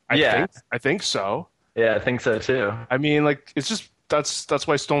 Yeah. I think so. Yeah, I think so too. I mean, like it's just that's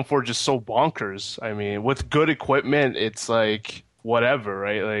why Stoneforge is so bonkers. I mean, with good equipment, it's like whatever,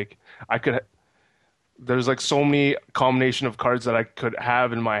 right? Like I could. There's like so many combination of cards that I could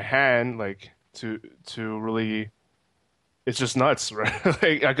have in my hand, like to really. It's just nuts, right?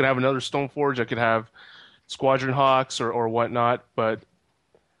 Like I could have another Stoneforge. I could have Squadron Hawks or whatnot. But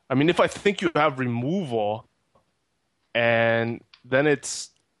I mean, if I think you have removal, and then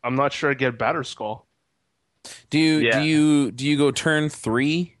I'm not sure I get Batter Skull. Do you Yeah. go turn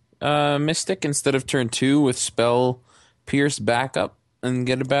 3 Mystic instead of turn 2 with Spell Pierce backup and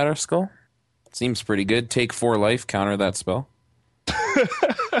get a Batter Skull? Seems pretty good. Take 4 life, counter that spell.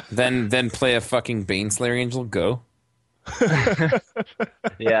 then play a fucking Baneslayer Angel. Go.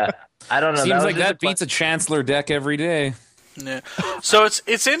 Yeah, I don't know. Seems was like just that beats a Chancellor deck every day. Yeah. So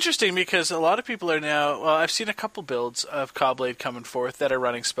it's interesting because a lot of people are now. Well, I've seen a couple builds of Cobblade coming forth that are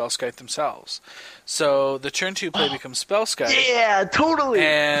running Spellskite themselves. So the turn 2 play becomes Spellskite. Yeah, totally.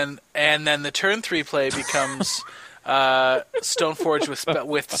 And then the turn 3 play becomes Stoneforge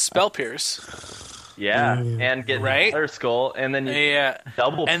with Spell Pierce. Yeah, and get Right? another skull, and then you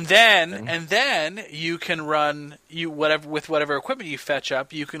double. And then you can run whatever equipment you fetch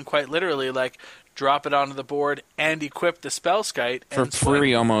up. You can quite literally like drop it onto the board and equip the Spellskite For and swing.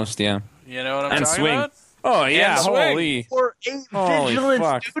 free almost, yeah. You know what I'm And talking swing. about? Oh, yeah, And swing. holy. For 8 Holy vigilance,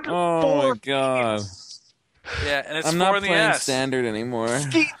 fuck. dude. Oh, my God. Yeah, and it's I'm 4 not in the playing ass. Standard anymore.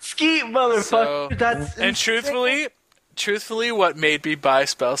 Skeet, motherfucker. So, That's and truthfully, what made me buy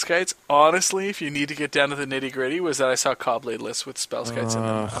Spellskites, honestly, if you need to get down to the nitty gritty, was that I saw Cobblade lists with Spellskites in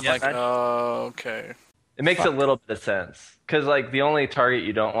them. I'm like, oh, okay. it makes a little bit of sense because like the only target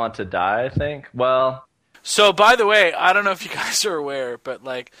you don't want to die, I think. Well, So, by the way, I don't know if you guys are aware, but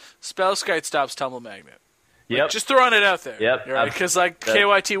like Spellskite stops Tumble Magnet. yep. Just throwing it out there. Yep, Because like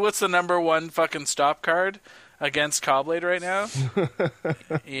KYT, what's the number 1 fucking stop card against Cobblade right now?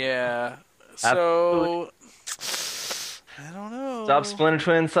 Yeah. So I don't know. Stop Splinter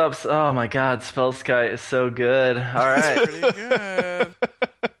Twin, stop. Oh my God, Spellskite is so good. All right, Pretty good.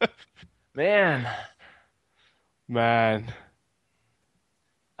 man.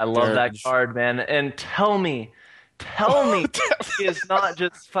 I love that Dirge. card, man. And tell me, he is not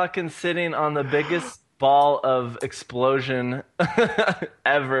just fucking sitting on the biggest ball of explosion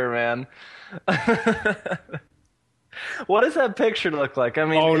ever, man. What does that picture look like? I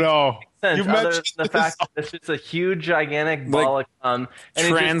mean, Oh it no! makes sense, You other mentioned than the fact that it's just a huge, gigantic ball of cum. And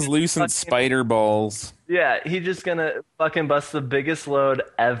he just- Translucent spider balls. Yeah, he's just gonna fucking bust the biggest load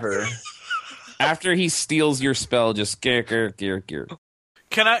ever. After he steals your spell, just gear.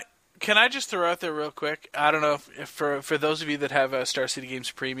 Can I just throw out there real quick? I don't know if for those of you that have Star City Games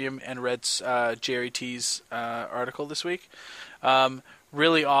Premium and read Jerry T's article this week,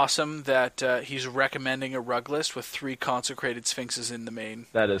 really awesome that he's recommending a rug list with 3 consecrated sphinxes in the main.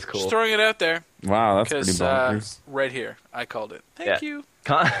 That is cool. Just throwing it out there Wow, that's pretty because bonkers. right here I called it. Thank Yeah. you.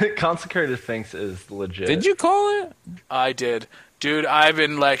 Consecrated Sphinx is legit. Did you call it? I did. Dude, I've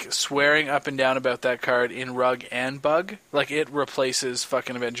been like swearing up and down about that card in Rug and Bug. Like it replaces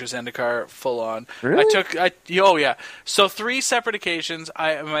fucking Avengers Zendikar full on. Really? Oh yeah. So 3 separate occasions,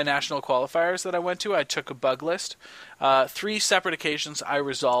 my national qualifiers that I went to, I took a Bug list. 3 separate occasions, I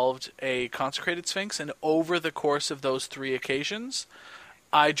resolved a Consecrated Sphinx, and over the course of those 3 occasions,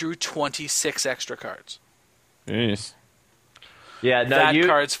 I drew 26 extra cards. Jeez. Yeah, no, That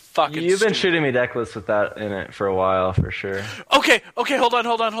card's fucking You've been stupid. shooting me deck lists with that in it for a while, for sure. Okay, hold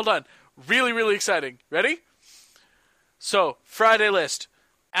on. Really, really exciting. Ready? So, Friday list.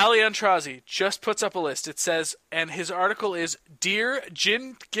 Ali Antrazi just puts up a list. It says, and his article is, Dear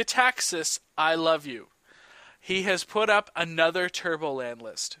Jin Gitaxis, I love you. He has put up another Turboland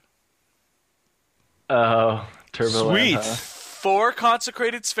list. Oh, Turbo. Sweet. 4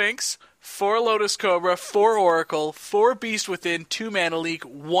 Consecrated Sphinx, 4 Lotus Cobra, 4 Oracle, 4 Beast Within, 2 Mana Leak,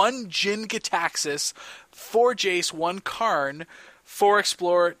 1 Jin Gitaxis, 4 Jace, 1 Karn, 4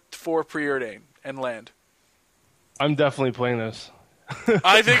 Explorer, 4 Preordain, and land. I'm definitely playing this.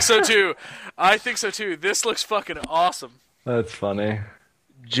 I think so too. This looks fucking awesome. That's funny.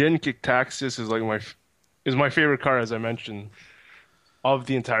 Jin Kictaxis is like my favorite card, as I mentioned. of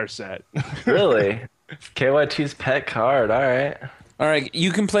the entire set. Really? KYT's pet card. All right. All right,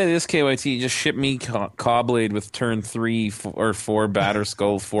 you can play this KYT. Just ship me Cobblade with turn 3 or 4 Batter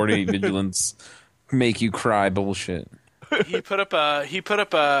Skull, 48 Vigilance, make you cry bullshit. He put up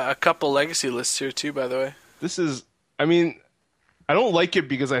a couple legacy lists here too, by the way. This is, I mean, I don't like it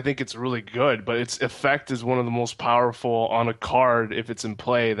because I think it's really good, but its effect is one of the most powerful on a card if it's in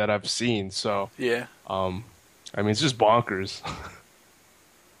play that I've seen. So yeah, I mean, it's just bonkers,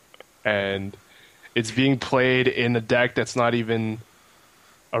 and it's being played in a deck that's not even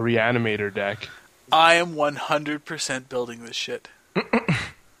a reanimator deck. I am 100% building this shit.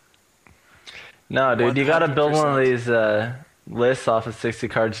 No, dude, you gotta build one of 100%. these lists off of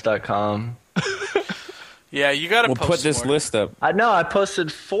 60cards.com. Yeah, you gotta We'll post put this more. list up. I know, I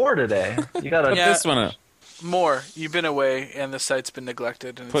posted 4 today. You gotta. Put this one up. More. You've been away, and the site's been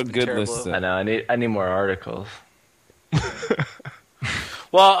neglected, and Put it's been good terrible. lists I up. know. I need more articles.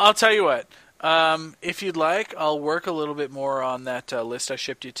 Well, I'll tell you what. If you'd like, I'll work a little bit more on that list I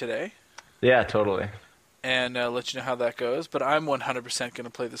shipped you today, Yeah, totally. and let you know how that goes. But I'm 100% going to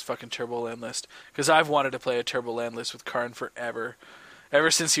play this fucking Turbo Land list, because I've wanted to play a Turbo Land list with Karn forever. Ever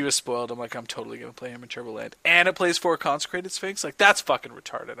since he was spoiled, I'm like, I'm totally going to play him in Turbo Land. And it plays 4 Consecrated Sphinx. Like, that's fucking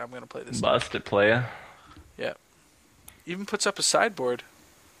retarded. I'm going to play this. Bust it, playa. Yeah. Even puts up a sideboard.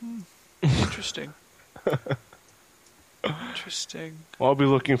 Interesting. Interesting. Well, I'll be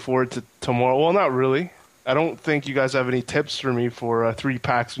looking forward to tomorrow. Well, not really. I don't think you guys have any tips for me for 3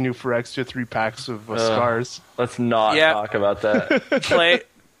 packs of new Phyrexia, 3 packs of Scars. Let's not talk about that.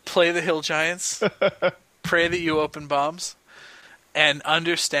 Play the Hill Giants. Pray that you open bombs. And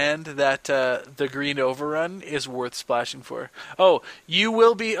understand that the green overrun is worth splashing for. Oh, you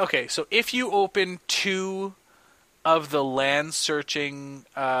will be... Okay, so if you open 2 of the land-searching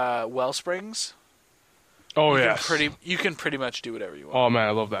Wellsprings... Oh, you yeah. you can pretty much do whatever you want. Oh, man,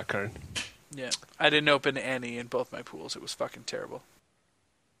 I love that card. Yeah. I didn't open any in both my pools. It was fucking terrible.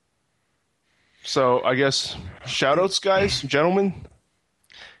 So, I guess, shout-outs, guys, gentlemen.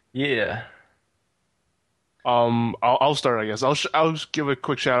 Yeah. I'll start, I guess. I'll just give a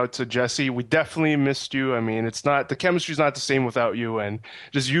quick shout out to Jesse. We definitely missed you. I mean, the chemistry's not the same without you, and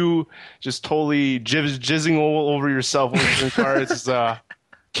just totally jizzing all over yourself with your cards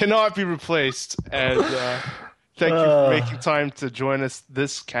cannot be replaced. And thank you for making time to join us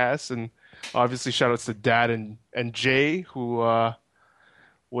this cast, and obviously shout outs to Dad and Jay, who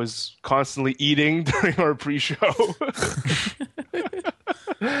was constantly eating during our pre-show.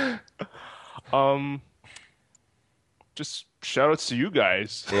 Just shout outs to you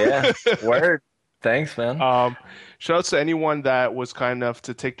guys. Yeah. Word. Thanks, man. Shout outs to anyone that was kind enough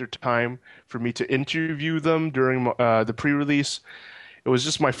to take their time for me to interview them during the pre-release. It was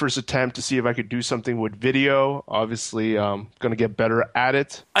just my first attempt to see if I could do something with video. Obviously, going to get better at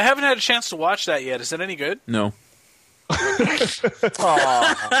it. I haven't had a chance to watch that yet. Is it any good? No. I've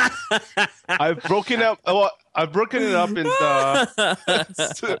broken it up into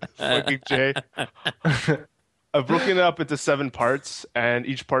fucking Jay. I've broken it up into 7 parts, and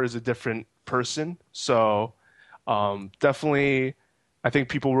each part is a different person. So definitely, I think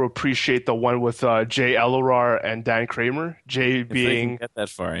people will appreciate the one with Jay Elorar and Dan Kramer. Jay If they being can get that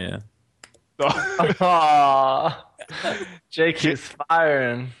far, yeah. Aw. Jake is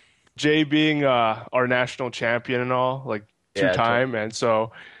firing. Jay being our national champion and all, like 2-time, and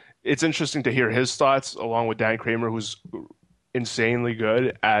so it's interesting to hear his thoughts along with Dan Kramer, who's insanely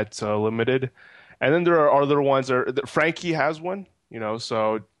good at limited. And then there are other ones. Frankie has one,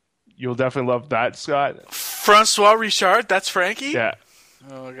 so you'll definitely love that, Scott. Francois Richard, that's Frankie? Yeah.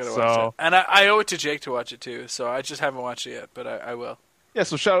 Oh, I gotta watch it. And I owe it to Jake to watch it too, so I just haven't watched it yet, but I will. Yeah,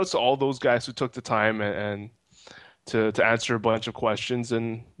 so shout outs to all those guys who took the time and to answer a bunch of questions,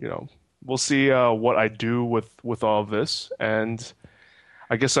 and we'll see what I do with all of this. And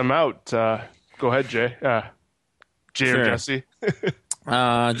I guess I'm out. Go ahead, Jay. Jay Sure. or Jesse.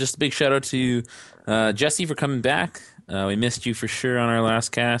 Just a big shout out to Jesse for coming back. We missed you for sure on our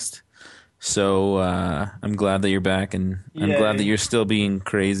last cast. So I'm glad that you're back, and I'm glad that you're still being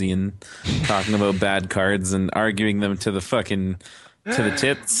crazy and talking about bad cards and arguing them to the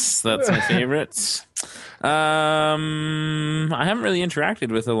tits. That's my favorites. I haven't really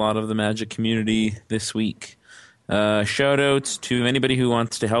interacted with a lot of the Magic community this week. Shout outs to anybody who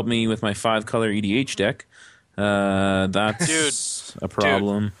wants to help me with my 5-color EDH deck. That's a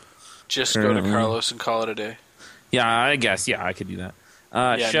problem. Just go to Carlos and call it a day. Yeah, I guess. Yeah, I could do that.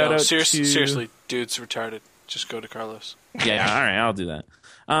 Shout out seriously, dude's retarded. Just go to Carlos. Yeah, all right, I'll do that.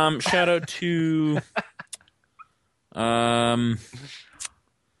 Shout out to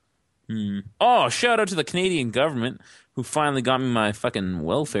shout out to the Canadian government, who finally got me my fucking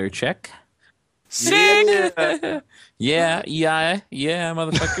welfare check. Sick! Yeah,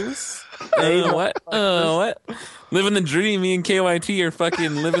 motherfuckers. What? Living the dream. Me and KYT are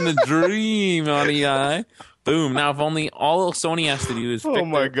fucking living the dream on EI. Boom. Now, if only all Sony has to do is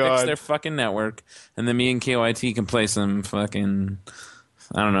fix their fucking network, and then me and KYT can play some fucking,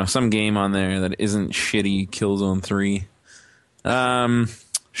 I don't know, some game on there that isn't shitty Killzone 3.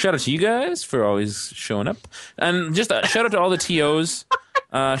 Shout out to you guys for always showing up. And just shout out to all the TOs.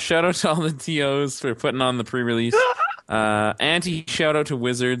 Shout out to all the TOs for putting on the pre-release. Shout out to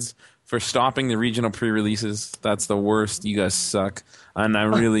Wizards for stopping the regional pre-releases. That's the worst. You guys suck. And I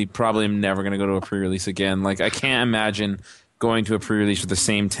really probably am never going to go to a pre-release again. Like, I can't imagine going to a pre-release with the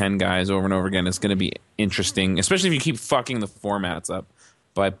same 10 guys over and over again. It's going to be interesting, especially if you keep fucking the formats up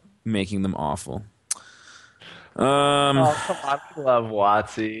by making them awful. Come on, we love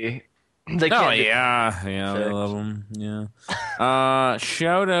WotC. We love them. Yeah.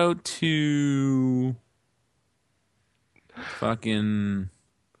 Shout out to fucking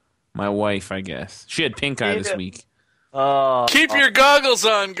my wife, I guess. She had pink eye this week. Keep your goggles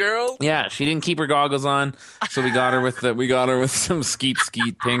on, girl. Yeah, she didn't keep her goggles on, so we got her with some Skeet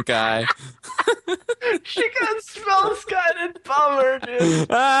pink eye. She got Spellskite, bummer, dude.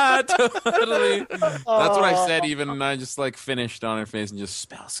 Totally. That's what I said even, and I just like finished on her face and just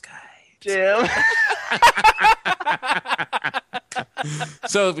Spellskite. Damn.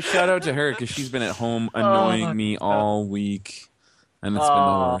 So shout out to her because she's been at home annoying me all week, and it's been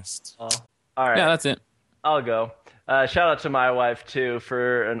the worst. All right. Yeah, that's it. I'll go. Shout out to my wife, too,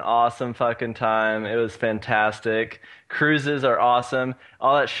 for an awesome fucking time. It was fantastic. Cruises are awesome.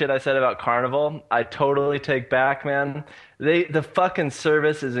 All that shit I said about Carnival, I totally take back, man. The fucking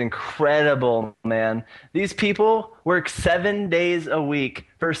service is incredible, man. These people work 7 days a week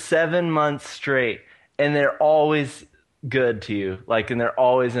for 7 months straight, and they're always good to you, and they're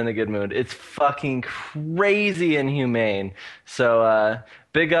always in a good mood. It's fucking crazy and humane. So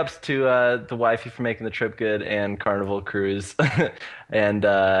big ups to the wifey for making the trip good and Carnival Cruise. And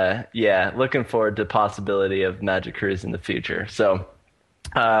looking forward to possibility of Magic Cruise in the future. So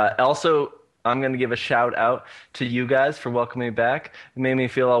also, I'm going to give a shout out to you guys for welcoming me back. It made me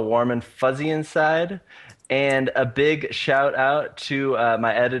feel all warm and fuzzy inside. And a big shout out to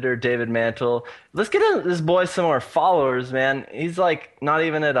my editor, David Mantle. Let's get this boy some more followers, man. He's not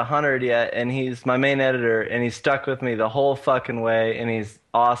even at 100 yet, and he's my main editor, and he's stuck with me the whole fucking way, and he's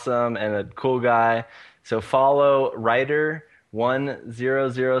awesome and a cool guy. So follow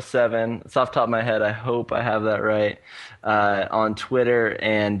Ryder1007. It's off the top of my head. I hope I have that right on Twitter.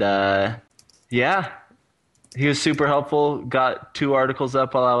 And he was super helpful. Got 2 articles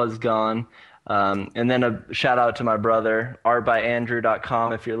up while I was gone. And then a shout out to my brother,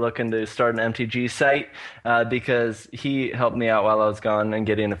 artbyandrew.com, if you're looking to start an MTG site, because he helped me out while I was gone and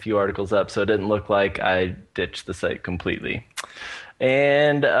getting a few articles up, so it didn't look like I ditched the site completely.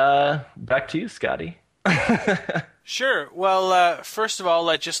 And back to you, Scotty. Sure. Well, first of all,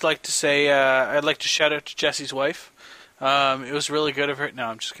 I'd just like to say I'd like to shout out to Jesse's wife. It was really good of her. No,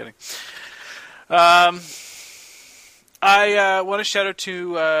 I'm just kidding. I want to shout out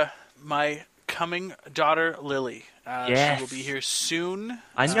to my coming daughter, Lily. Yes. She will be here soon.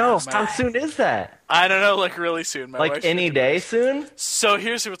 I know. How soon is that? I don't know, really soon. My wife's any day soon? So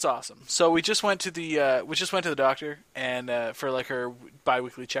here's what's awesome. So we just went to the doctor and for her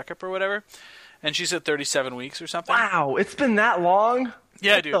biweekly checkup or whatever, and she's at 37 weeks or something. Wow, it's been that long?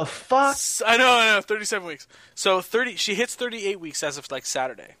 Yeah, dude. What the fuck? I know, 37 weeks. So she hits 38 weeks as of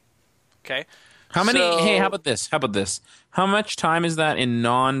Saturday. Okay. How many? Hey, how about this? How much time is that in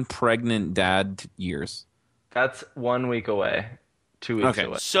non-pregnant dad years? That's 1 week away. 2 weeks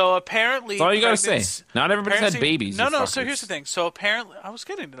away. So apparently, that's all you gotta say. Not everybody's had babies. No. So here's the thing. So apparently, I was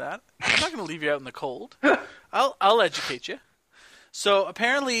getting to that. I'm not going to leave you out in the cold. I'll educate you. So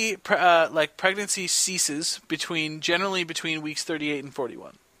apparently, pregnancy ceases generally between weeks 38 and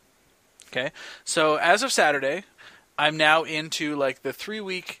 41. Okay. So as of Saturday, I'm now into the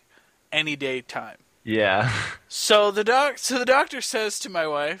 3-week. Any day time. Yeah. So the doctor says to my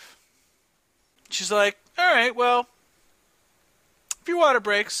wife, she's like, all right, well, if your water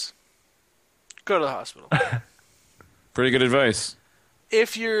breaks, go to the hospital. Pretty good advice.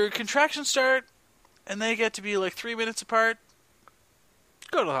 If your contractions start and they get to be 3 minutes apart,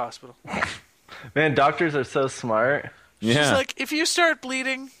 go to the hospital. Man, doctors are so smart. She's like, if you start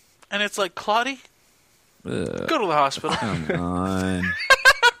bleeding and it's clotty, go to the hospital. Come on.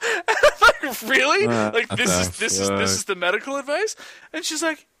 Really? This is the medical advice? And she's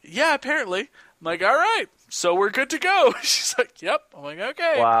like, yeah, apparently. I'm like, all right, so we're good to go. She's like, yep. I'm like,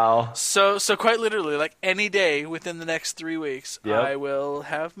 okay. Wow. So quite literally, like any day within the next 3 weeks, Yep. I will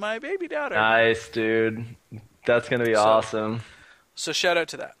have my baby daughter. Nice, dude. That's going to be awesome. So shout out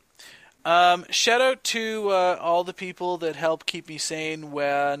to that. Shout out to all the people that help keep me sane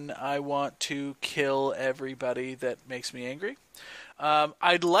when I want to kill everybody that makes me angry.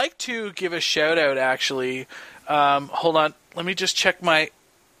 I'd like to give a shout out, actually. Hold on. Let me just check my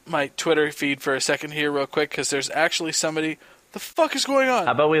Twitter feed for a second here real quick, because there's actually somebody... The fuck is going on?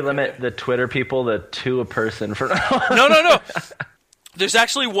 How about we limit the Twitter people to 2 a person for now? No. There's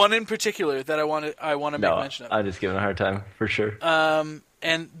actually one in particular that I want to make mention of. I'm just giving a hard time, for sure.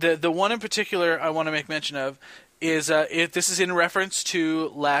 And the one in particular I want to make mention of is this is in reference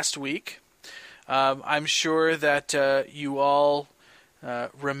to last week. I'm sure that you all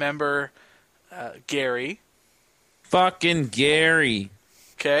remember Gary. Fucking Gary.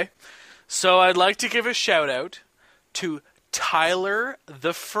 Okay. So I'd like to give a shout out to Tyler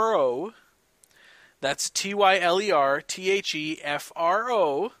the Fro. That's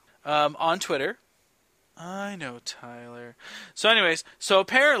TYLERTHEFRO on Twitter. I know Tyler. So anyways,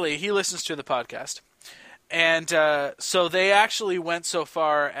 apparently he listens to the podcast. And so they actually went so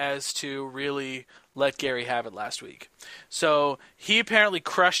far as to really let Gary have it last week. So he apparently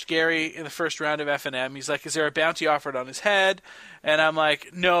crushed Gary in the first round of F&M. He's like, is there a bounty offered on his head? And I'm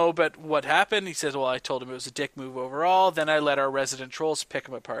like, no, but what happened? He says, well, I told him it was a dick move overall. Then I let our resident trolls pick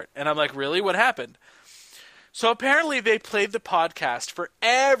him apart. And I'm like, really? What happened? So apparently they played the podcast for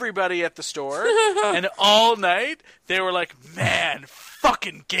everybody at the store, and all night they were like, man,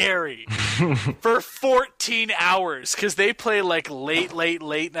 fucking Gary, for 14 hours, because they play like late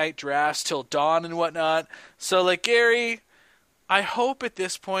night drafts till dawn and whatnot. So like, Gary, I hope at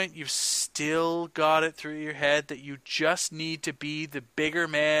this point you've still got it through your head that you just need to be the bigger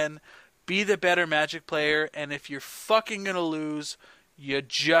man, be the better Magic player, and if you're fucking gonna lose, you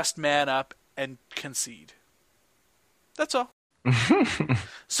just man up and concede. That's all.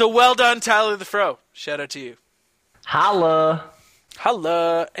 So well done, Tyler the Fro. Shout out to you. Holla.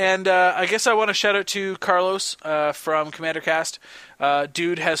 And I guess I want to shout out to Carlos from Commander Cast.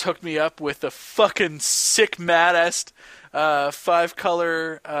 Dude has hooked me up with the fucking sick maddest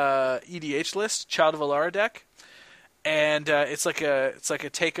 5-color EDH list, Child of Alara deck. And it's like a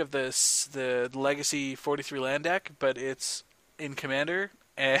take of the Legacy 43 land deck, but it's in Commander.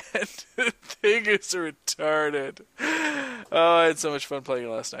 And the thing is retarded. Oh, I had so much fun playing it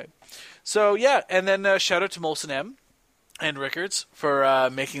last night. So, yeah, and then shout out to Molson M and Rickards for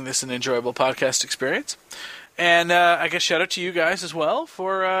making this an enjoyable podcast experience. And I guess shout out to you guys as well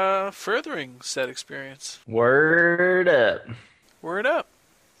for furthering said experience. Word up. Word up.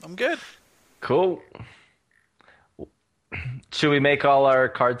 I'm good. Cool. Should we make all our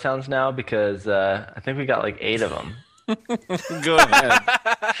card sounds now? Because I think we got like 8 of them. Go ahead.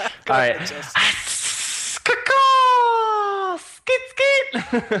 All right. Skeet.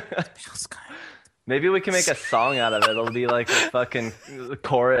 Maybe we can make a song out of it. It'll be like a fucking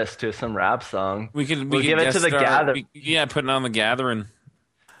chorus to some rap song. We could give it to the gathering. Yeah, putting on the gathering.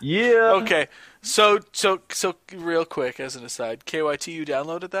 Yeah. Okay. So real quick as an aside, KYT, you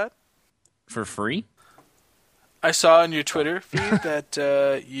downloaded that? For free? I saw on your Twitter feed that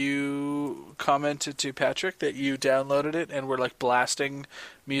you commented to Patrick that you downloaded it and were like blasting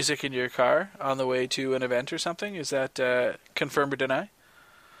music in your car on the way to an event or something. Is that confirm or deny?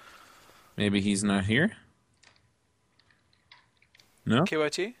 Maybe he's not here? No?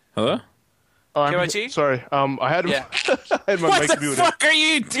 KYT? Hello? Oh, KYT? Sorry. I had Yeah. I had my What mic the muted. fuck are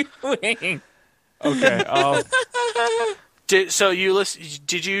you doing? Okay. Did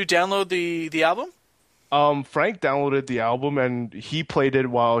you download the album? Frank downloaded the album and he played it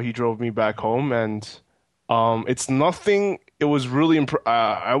while he drove me back home, and it's nothing. It was really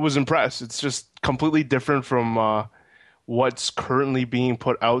I was impressed. It's just completely different from what's currently being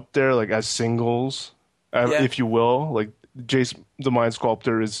put out there, like as singles, if you will. Like Jace the Mind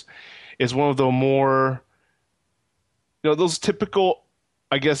Sculptor is one of the more, those typical,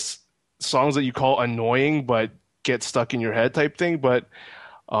 I guess, songs that you call annoying but get stuck in your head type thing, but.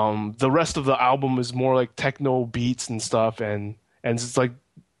 The rest of the album is more like techno beats and stuff, and it's like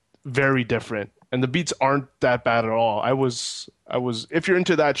very different. And the beats aren't that bad at all. I was if you're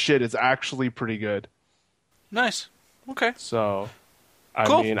into that shit, it's actually pretty good. Nice. Okay. So,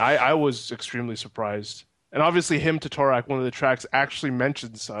 Cool. I mean, I was extremely surprised. And obviously, Hymn to Torak, one of the tracks, actually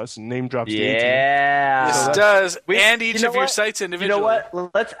mentions us and name drops the A-Team. Yeah. This does. And each of your sites individually. You know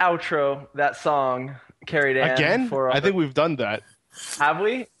what? Let's outro that song, Carried In. Again? For I think we've done that. Have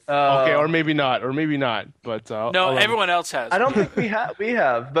we? Okay, or maybe not, But No, everyone else has. I don't think we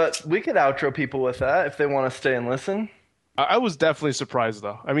have, but we could outro people with that if they want to stay and listen. I was definitely surprised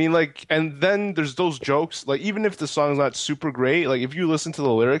though. I mean, like, and then there's those jokes. Like, even if the song's not super great, like if you listen to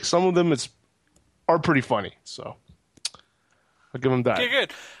the lyrics, some of them are pretty funny. So I'll give them that. Okay,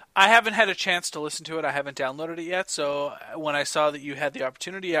 good. I haven't had a chance to listen to it. I haven't downloaded it yet. So when I saw that you had the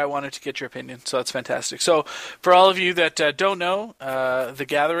opportunity, I wanted to get your opinion. So that's fantastic. So for all of you that don't know, the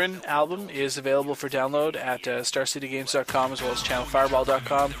Gathering album is available for download at StarCityGames.com as well as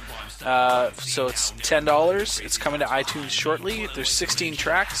ChannelFireball.com. So it's $10. It's coming to iTunes shortly. There's 16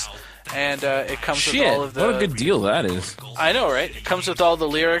 tracks. And it comes with all of the... what a good deal that is. I know, right? It comes with all the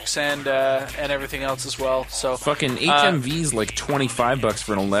lyrics and everything else as well. So fucking HMV's like $25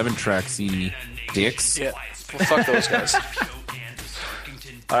 for an 11-track CD. Dicks. Yeah, well, fuck those guys.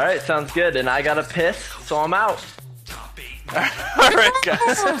 All right, sounds good. And I got to piss, so I'm out. All right,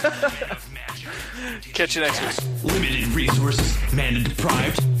 guys. Catch you next week. Limited resources, mana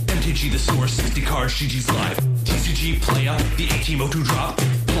deprived. MTG the source, 60 cards, GG's live. TCG playa, the ATMO2 drop.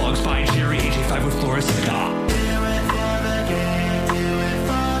 Blogs by Jerry, AJ5 with Flores, stop.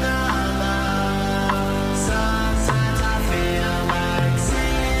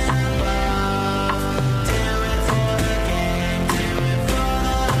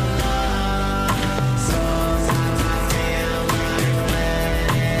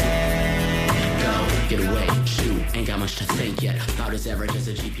 Get away, shoot, ain't got much to think yet. About as average as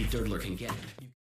a GP third can get.